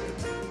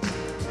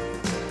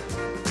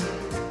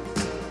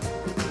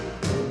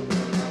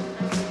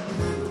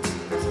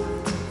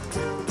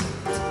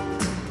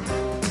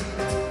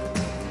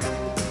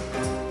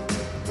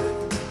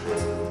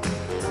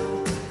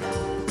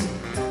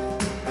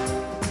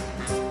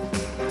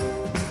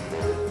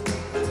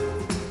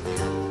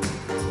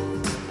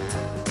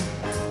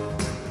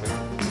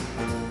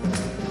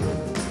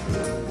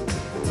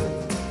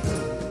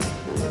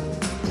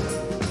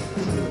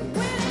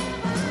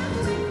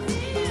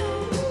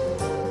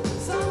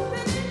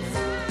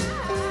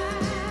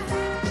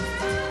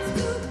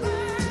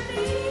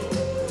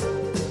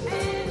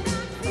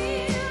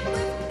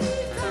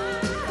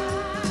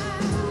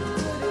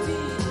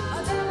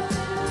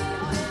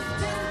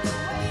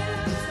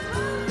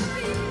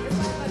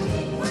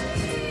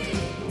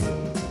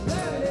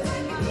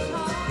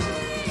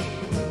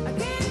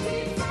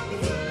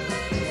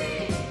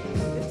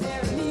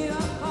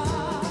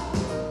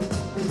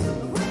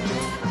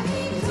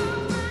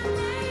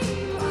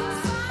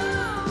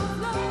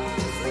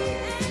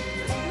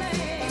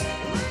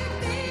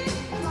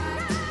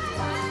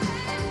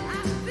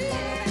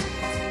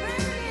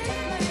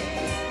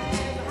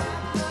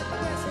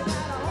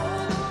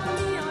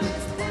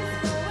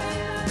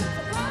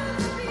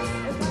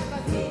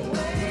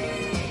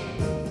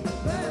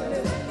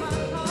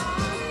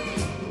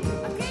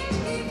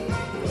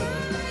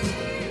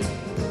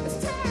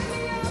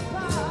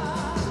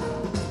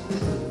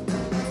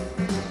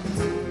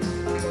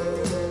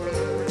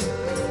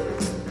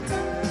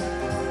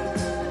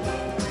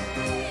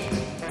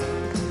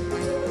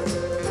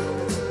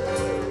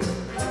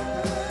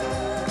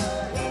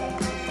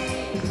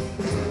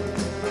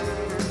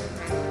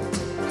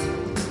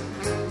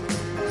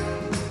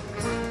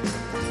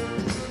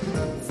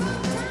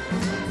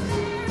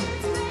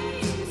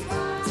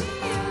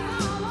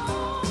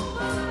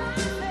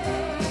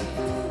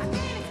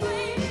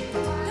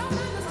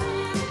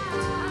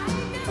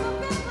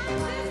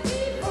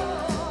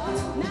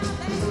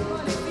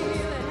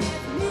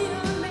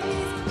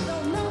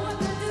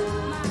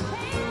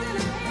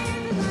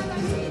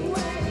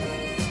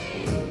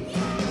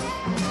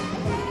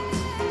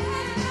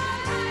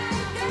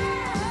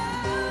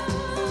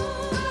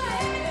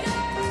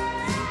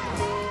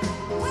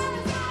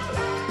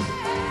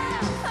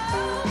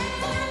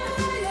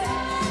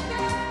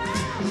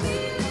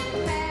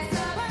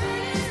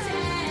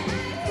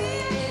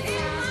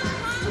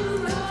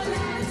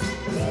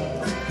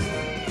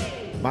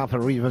Martha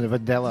Reeve and the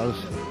Vandellas.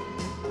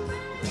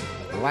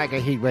 Like a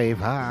heat wave.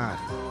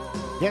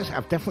 Yes,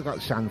 I've definitely got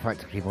the Sand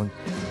Factory one.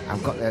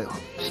 I've got the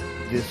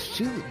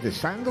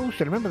sandals. Do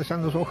you remember the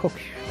sandals? Oh,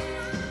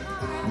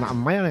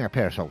 I'm wearing a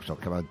pair of socks,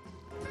 come on.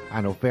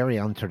 I know, very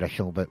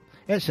untraditional, but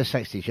it's the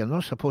 60s. You're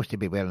not supposed to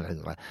be wearing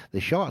anything like that. The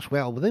shorts,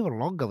 well, they were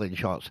longer than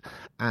shorts.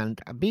 And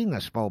being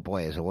a small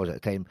boy as I was at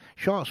the time,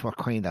 shorts were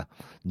kind of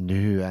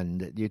new,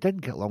 and you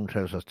didn't get long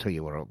trousers till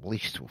you were at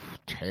least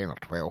 10 or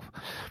 12.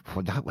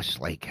 Well, that was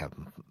like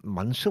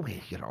months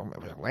away, you know.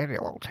 It was a very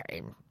long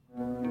time.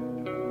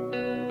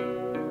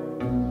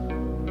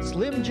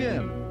 Slim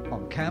Jim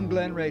on Cam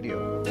Glen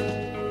Radio.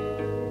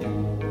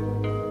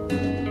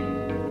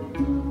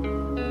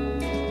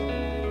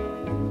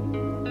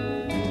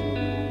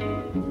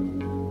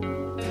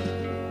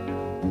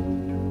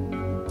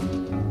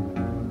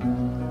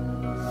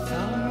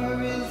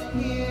 Summer is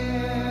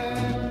here.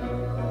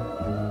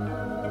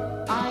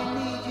 I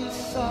need you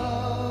so.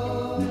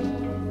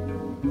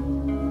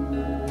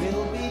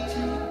 We'll be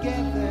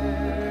together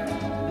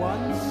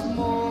once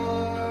more.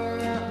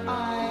 I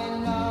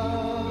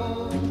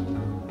know,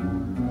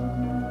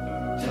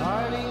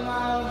 darling,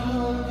 I'll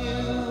hold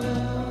you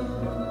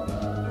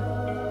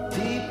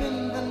deep in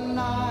the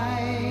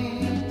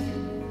night.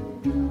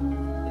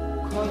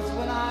 'Cause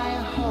when I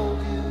hold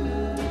you,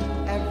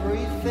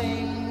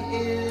 everything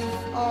is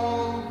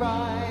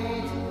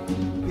alright.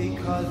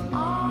 Because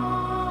our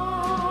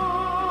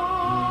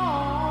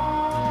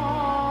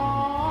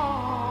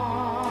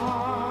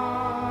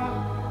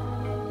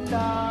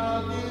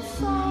love is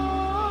so.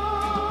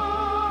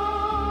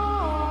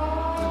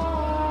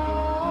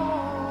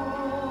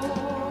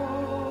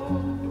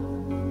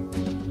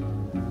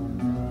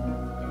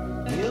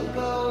 We'll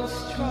go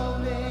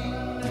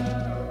strolling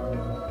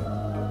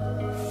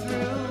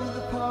through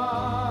the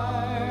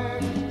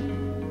park,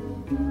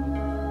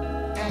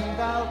 and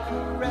I'll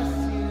caress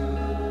you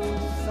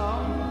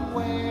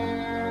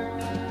somewhere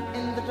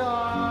in the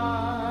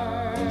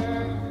dark.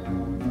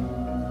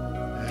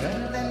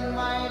 And then,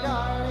 my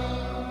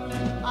darling,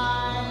 I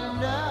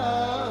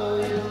know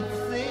you'll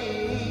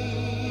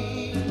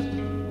see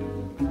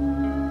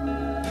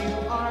you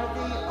are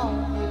the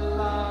only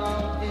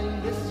love in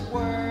this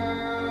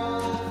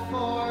world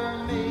for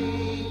me.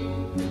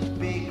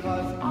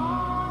 Because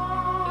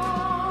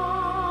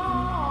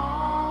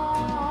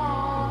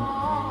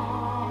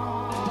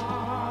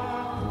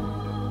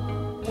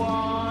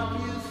want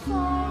you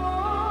so.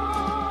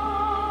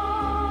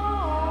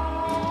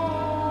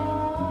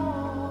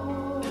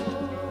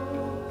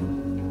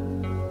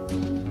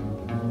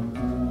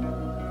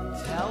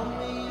 Tell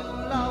me you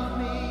love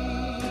me,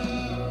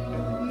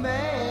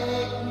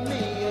 make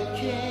me a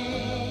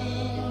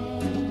king.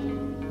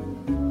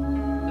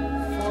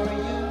 For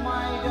you,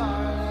 my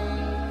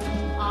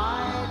darling,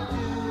 I'd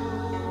do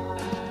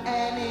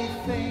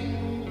anything.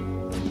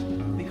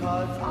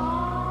 Because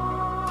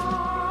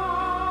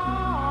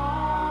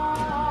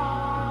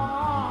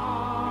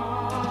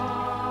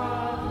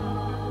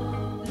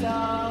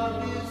love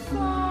you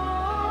so.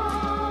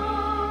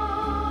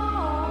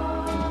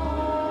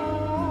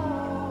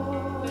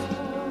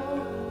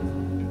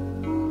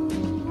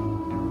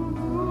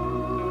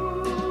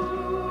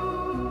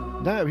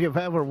 Now, if you've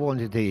ever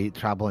wanted to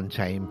travel in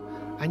time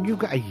and you've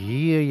got a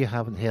year you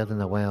haven't heard in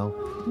a while,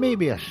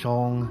 maybe a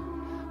song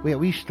with a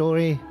wee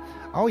story,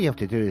 all you have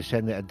to do is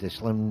send it to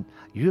Slim,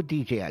 your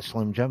DJ at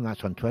Slim Jim,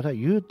 that's on Twitter,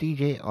 your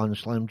DJ on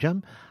Slim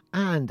Jim,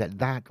 and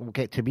that will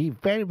get to me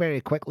very, very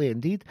quickly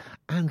indeed,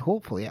 and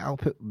hopefully I'll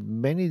put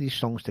many of these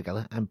songs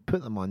together and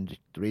put them on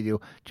the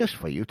radio just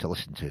for you to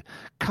listen to.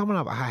 Coming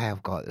up, I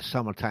have got The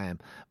Summertime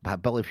by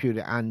Billy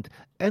Fury, and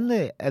in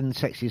the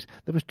 60s,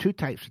 there was two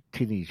types of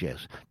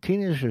teenagers.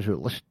 Teenagers who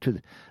listened to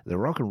the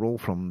rock and roll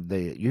from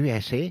the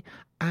USA,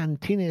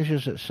 and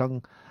teenagers that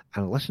sung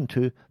and listened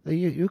to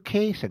the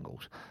UK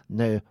singles.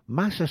 Now,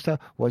 my sister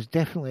was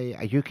definitely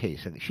a UK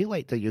singer. She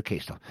liked the UK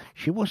stuff.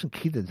 She wasn't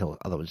keen on the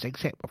other ones,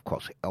 except, of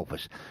course,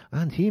 Elvis.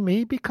 And he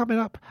may be coming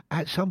up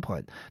at some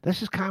point.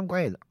 This is Cam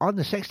Glen on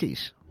the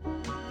 60s.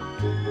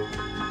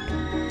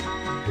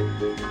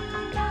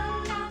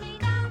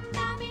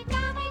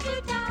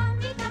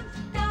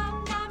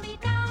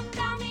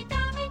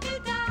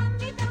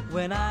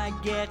 When I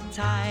get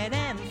tired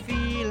and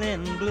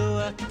feeling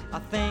blue, I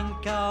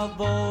think of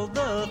all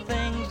the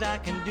things I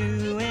can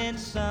do in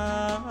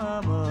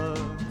summer.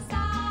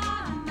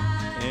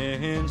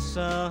 In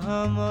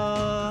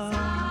summer.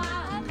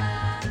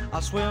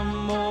 I'll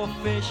swim or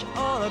fish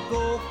or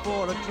go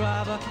for a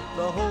drive.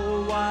 The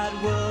whole wide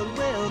world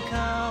will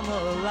come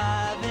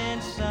alive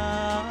in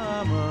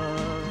summer.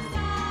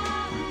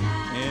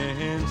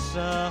 In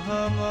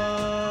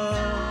summer.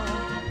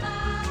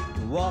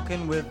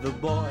 Walking with the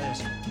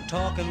boys,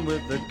 talking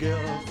with the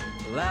girls,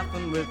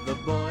 laughing with the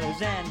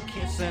boys and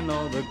kissing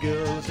all the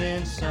girls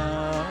in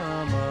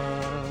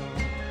summer.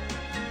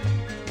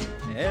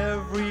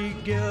 Every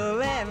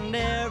girl and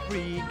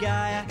every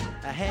guy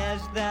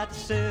has that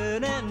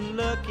certain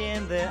look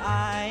in their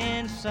eye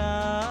in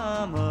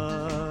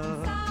summer.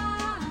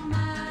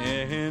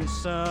 In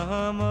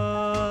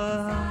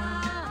summer.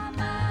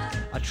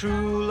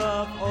 true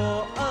love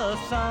or a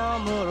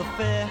summer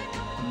affair.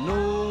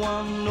 No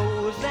one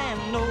knows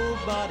and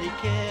nobody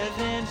cares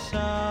in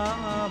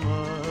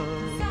summer.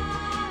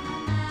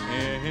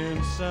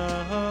 In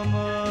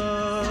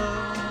summer,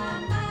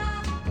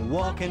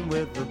 walking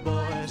with the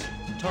boys,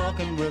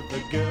 talking with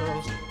the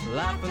girls,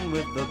 laughing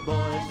with the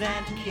boys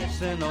and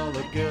kissing all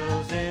the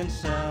girls in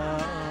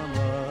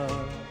summer.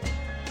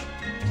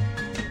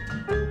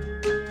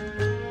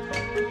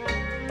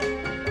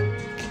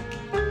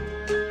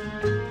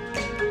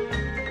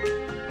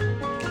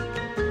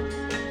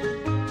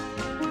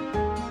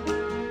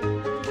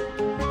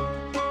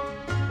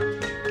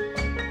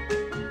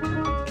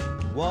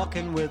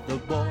 Walking with the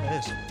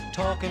boys,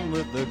 talking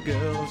with the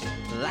girls,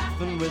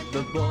 laughing with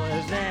the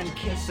boys and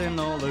kissing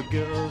all the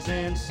girls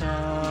in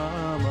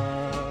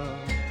summer.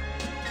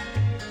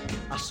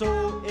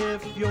 So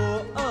if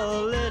you're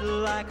a little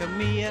like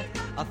me,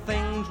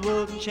 things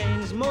will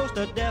change most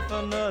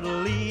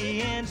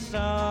definitely in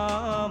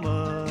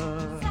summer.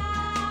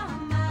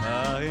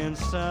 In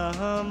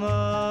summer,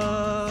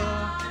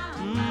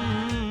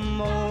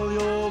 all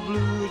your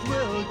blues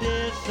will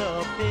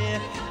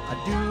disappear,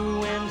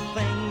 doing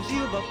things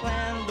you've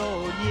planned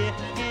all year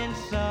in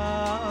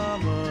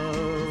summer.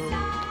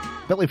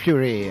 Billy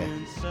Fury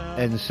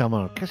in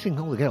summer, kissing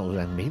all the girls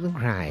and made them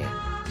cry.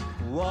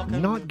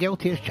 Not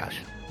guilty as charged.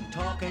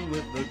 Talking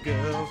with the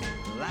girls,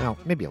 well,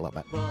 maybe a little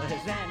bit.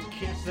 Boys and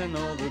kissing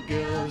all the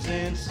girls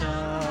in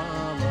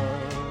summer.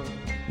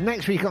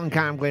 Next week on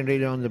Cam Glen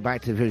Radio on the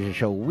Back to the Future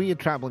show, we are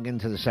travelling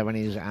into the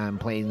 70s and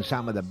playing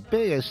some of the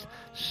biggest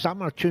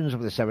summer tunes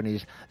of the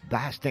 70s.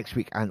 That's next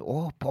week. And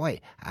oh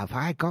boy, have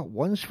I got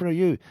ones for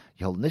you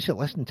you'll need to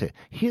listen to.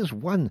 Here's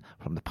one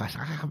from the past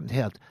I haven't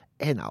heard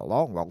in a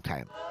long, long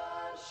time.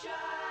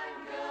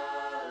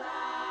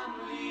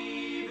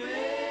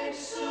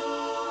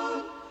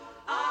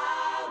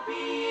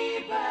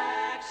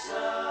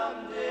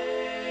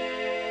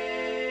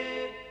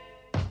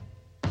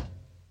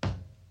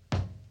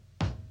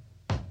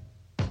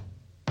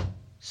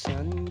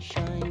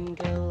 Sunshine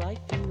girl, I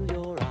feel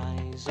your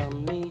eyes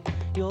on me.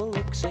 Your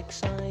looks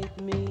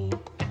excite me.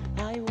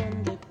 I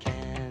wonder,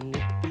 can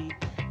it be?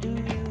 Do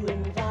you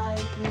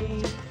invite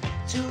me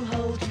to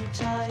hold you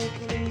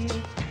tightly?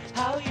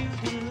 How you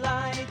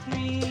delight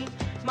me,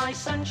 my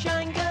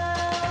sunshine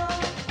girl.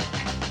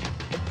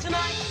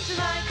 Tonight,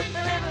 tonight, and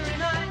every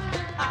night,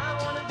 I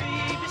wanna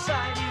be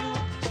beside you.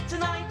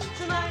 Tonight,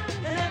 tonight,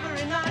 and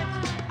every night,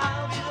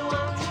 I'll be the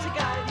one to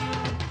guide you.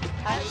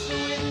 As the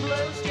wind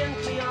blows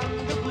gently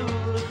on the blue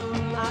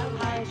lagoon, I'll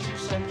hide you,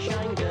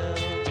 sunshine girl,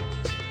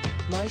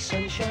 my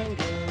sunshine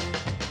girl.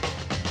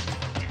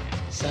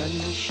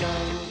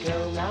 Sunshine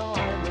girl, now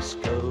I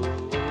must go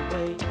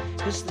away,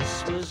 'cause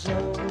this was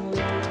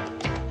only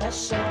a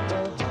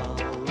summer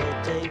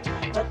holiday.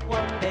 But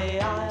one day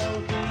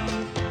I'll be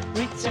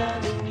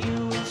returning,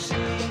 you will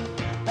see,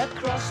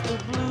 across the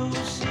blue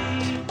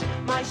sea,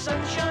 my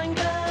sunshine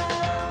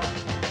girl.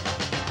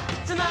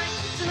 Tonight,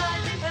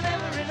 tonight, and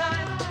every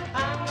night,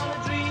 I'm gonna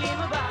dream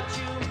about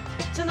you.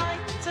 Tonight,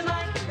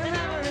 tonight, and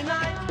every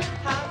night,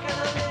 how can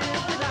I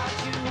live without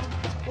you?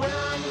 When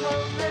I'm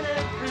home, then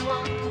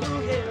everyone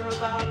will hear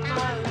about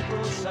my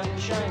little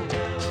sunshine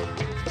girl,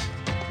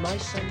 my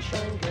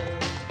sunshine girl.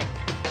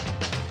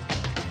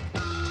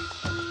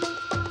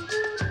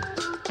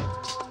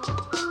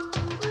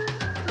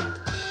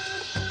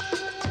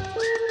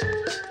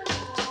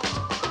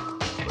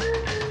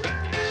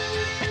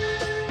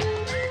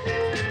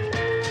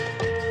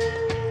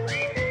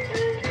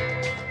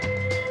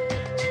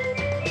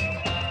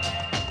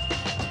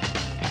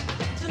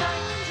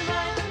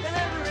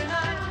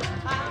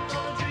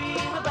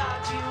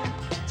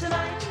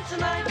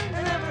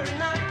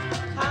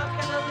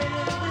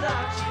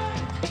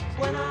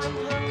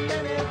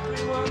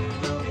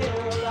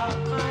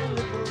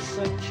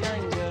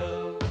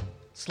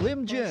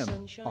 Slim Jim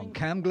on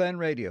Cam Glen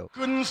Radio.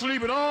 Couldn't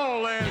sleep at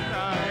all last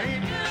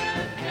night.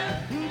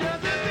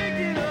 Just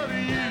thinking of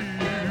you.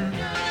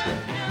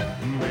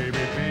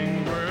 Baby,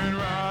 things weren't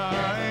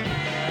right.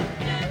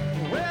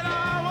 When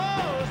I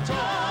was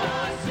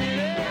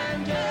tossing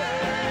and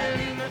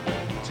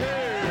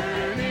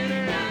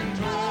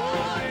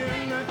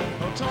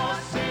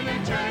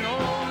turning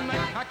all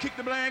night. I kicked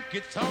the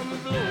blankets on the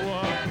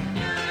floor,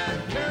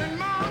 turned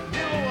my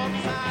pillow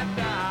upside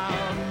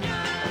down.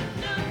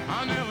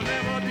 I never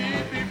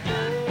did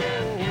before,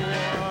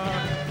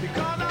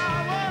 because I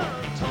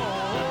was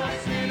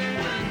tossing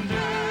and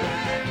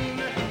turning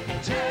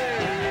and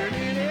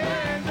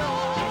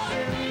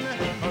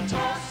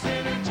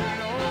tossing and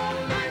turning all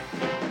night.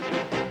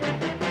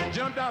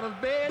 Jumped out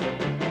of bed,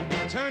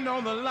 turned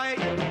on the light.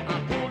 I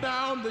pulled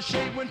down the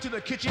shade, went to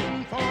the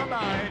kitchen for a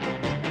bite.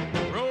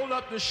 Rolled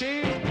up the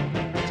shade,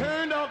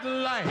 turned off the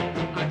light.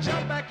 I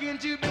jumped back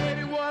into bed,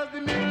 it was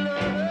the middle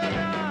of the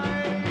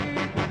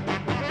night.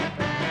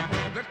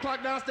 The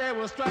clock downstairs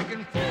was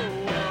striking 4.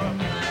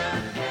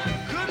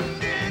 Couldn't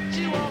get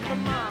you off my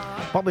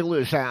mind. Bobby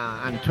Lewis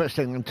and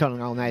Twisting and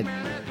Turning All Night.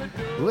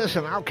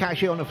 Listen, I'll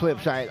catch you on the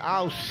flip side.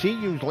 I'll see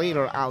you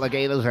later,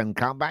 alligators, and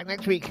come back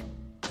next week.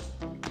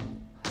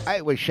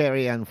 Out with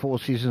Sherry and Four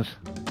Seasons.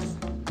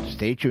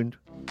 Stay tuned.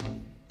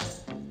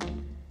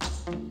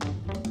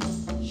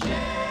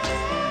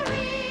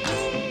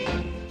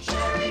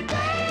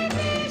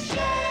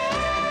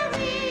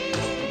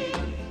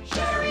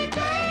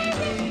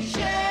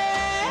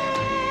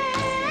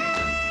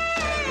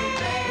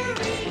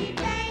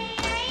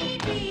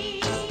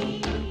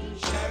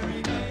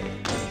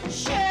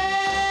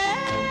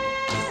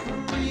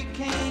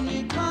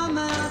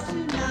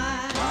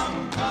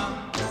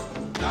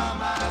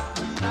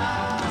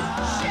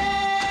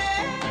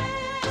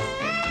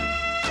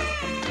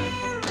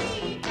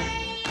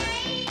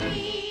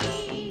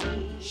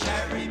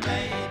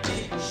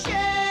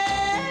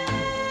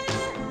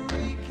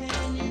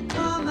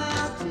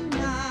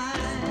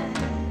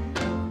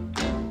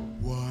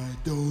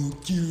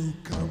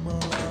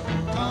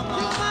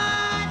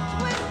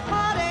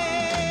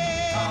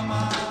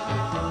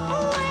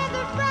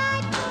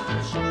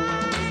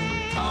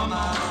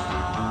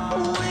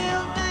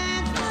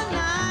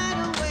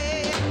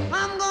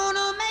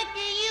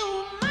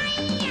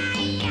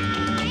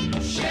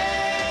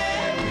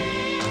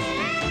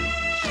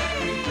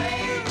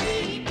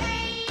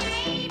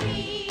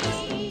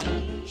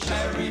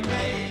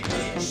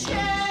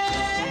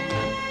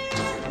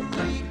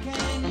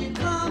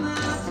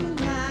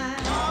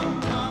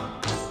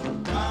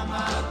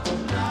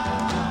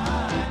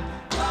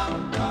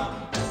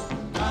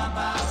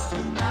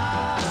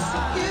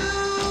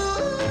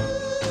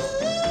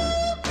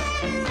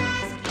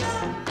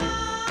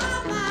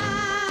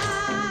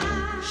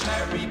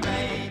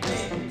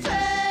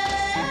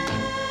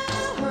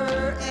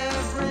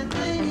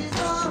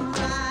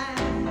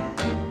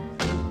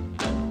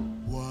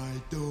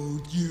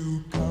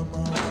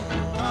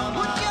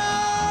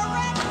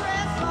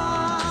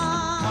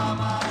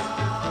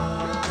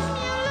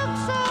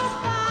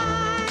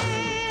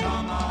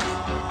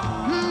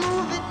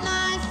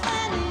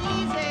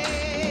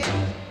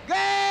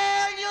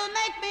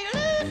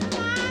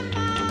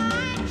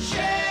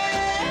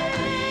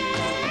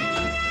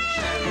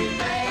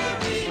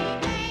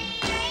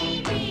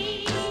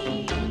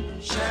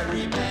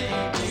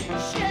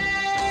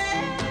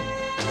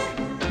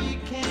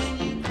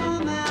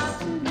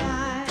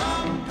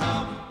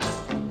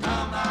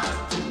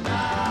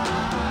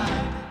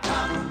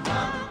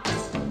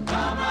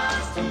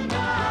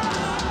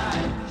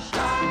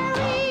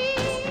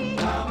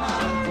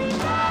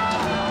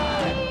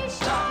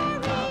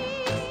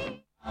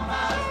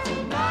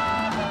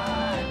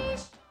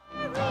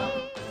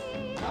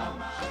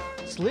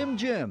 Slim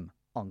Jim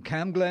on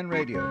Cam Glen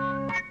Radio.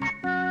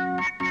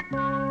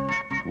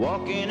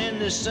 Walking in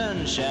the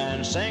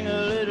sunshine, sing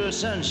a little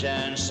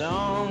sunshine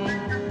song.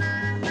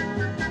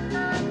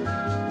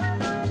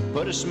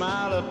 Put a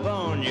smile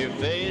upon your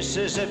face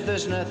as if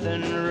there's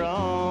nothing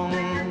wrong.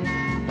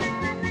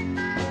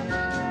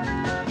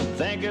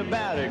 Think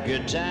about a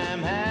good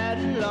time had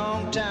a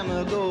long time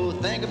ago.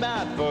 Think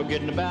about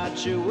forgetting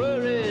about your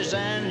worries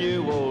and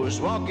your woes.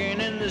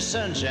 Walking in the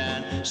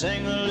sunshine,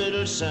 sing a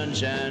little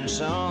sunshine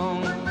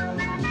song.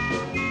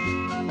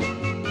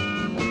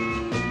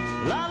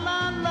 La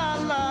la la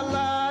la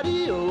la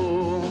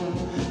dee-oh.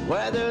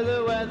 Whether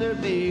the weather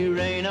be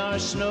rain or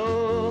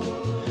snow,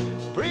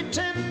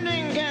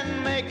 pretending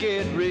can make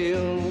it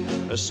real.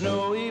 A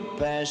snowy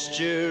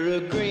pasture, a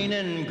green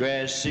and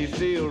grassy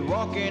field.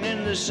 Walking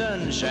in the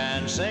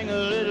sunshine, sing a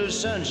little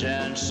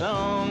sunshine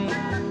song.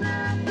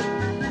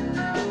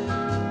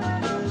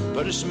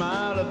 Put a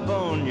smile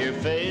upon your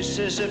face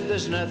as if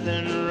there's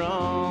nothing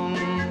wrong.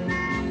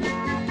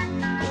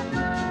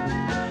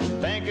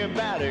 Think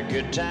about a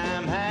good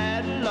time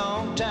had a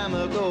long time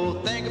ago.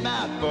 Think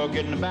about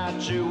forgetting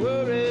about your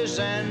worries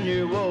and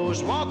your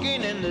woes.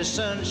 Walking in the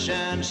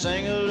sunshine,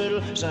 sing a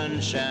little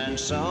sunshine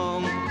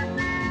song.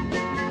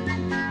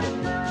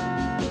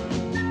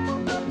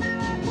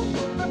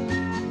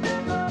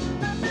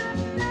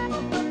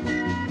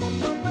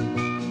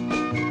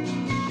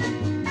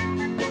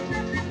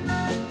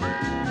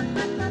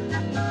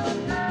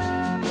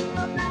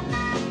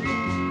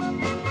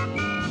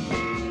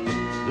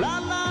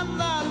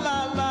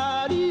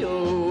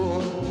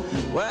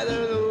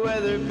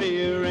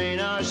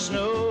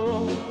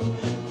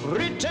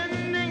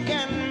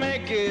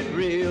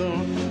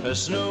 A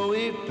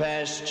snowy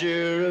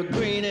pasture, a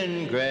green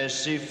and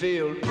grassy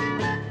field.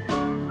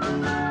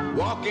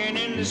 Walking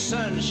in the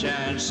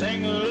sunshine,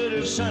 sing a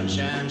little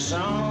sunshine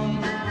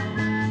song.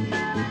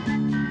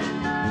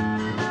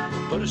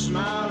 Put a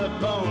smile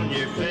upon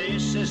your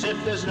face as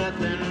if there's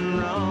nothing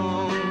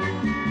wrong.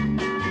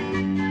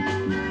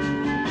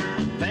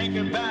 Think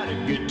about a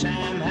good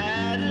time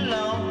had a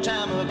long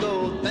time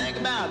ago. Think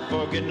about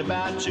forgetting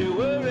about your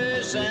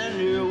worries and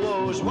your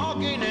woes.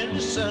 Walking in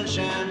the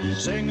sunshine,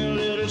 sing a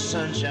little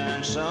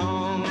sunshine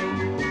song.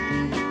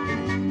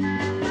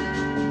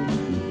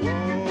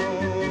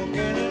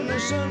 Walking in the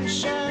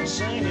sunshine,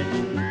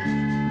 singing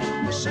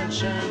a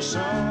sunshine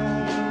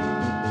song.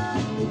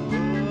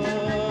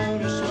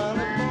 Put a smile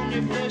upon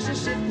your face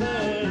as if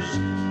there's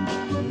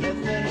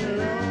nothing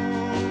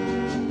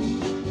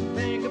wrong.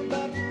 Think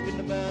about forgetting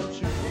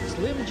about your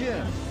Slim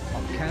Jim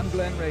on Cam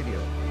Glen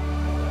Radio.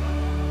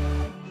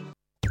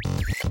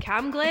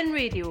 Cam Glen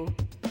Radio.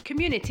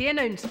 Community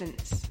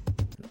announcements.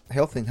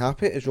 Healthy and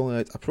Happy is rolling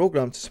out a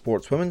programme to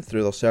support women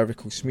through their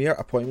cervical smear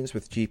appointments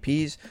with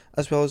GPs,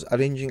 as well as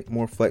arranging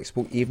more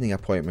flexible evening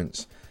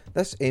appointments.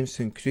 This aims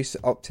to increase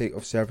the uptake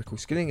of cervical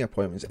screening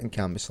appointments in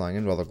Cambuslang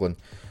and Rutherglen.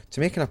 To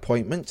make an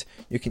appointment,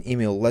 you can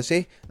email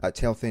Lizzie at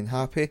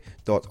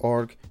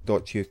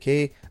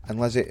healthyandhappy.org.uk, and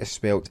Lizzie is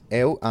spelled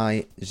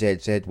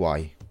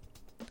Lizzy.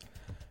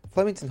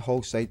 Flemington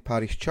Hallside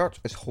Parish Church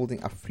is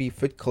holding a free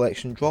food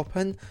collection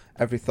drop-in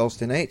every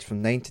Thursday night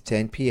from 9 to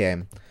 10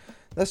 p.m.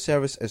 This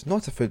service is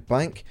not a food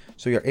bank,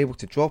 so you're able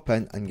to drop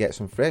in and get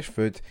some fresh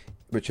food,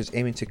 which is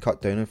aiming to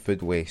cut down on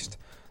food waste.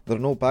 There are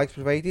no bags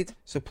provided,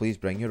 so please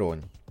bring your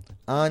own.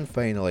 And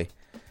finally,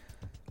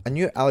 a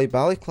new Ali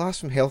Bali class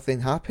from Healthy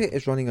and Happy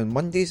is running on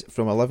Mondays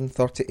from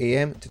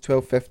 11:30am to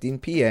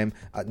 12:15pm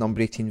at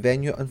number 18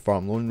 venue on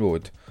Farmloan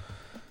Road.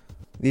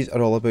 These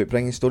are all about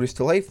bringing stories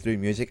to life through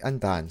music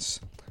and dance.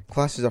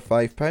 Classes are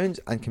 £5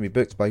 and can be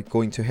booked by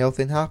going to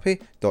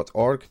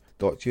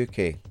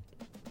healthyandhappy.org.uk.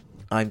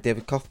 I'm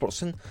David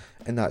Cuthbertson,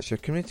 and that's your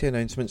community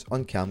announcements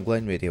on Cam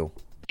Glen Radio.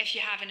 If you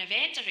have an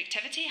event or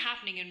activity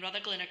happening in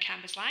Rutherglen or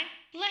Cambuslang,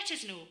 let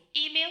us know.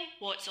 Email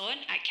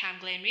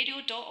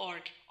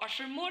whatson@camglenradio.org, or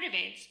for more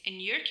events in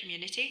your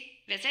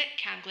community, visit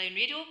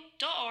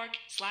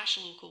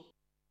camglenradio.org/local.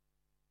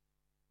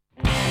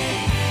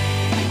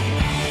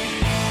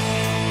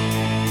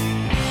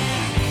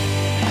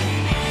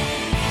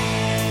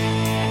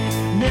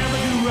 Never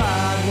do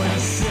right when I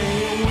say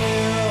you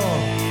will.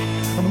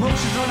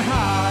 Emotions run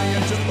high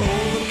into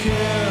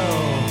overkill.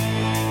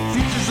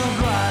 Features on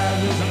drive,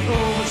 there's an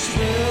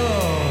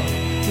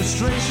overspill.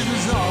 Frustration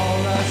is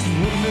all that's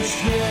witnessed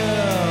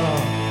still.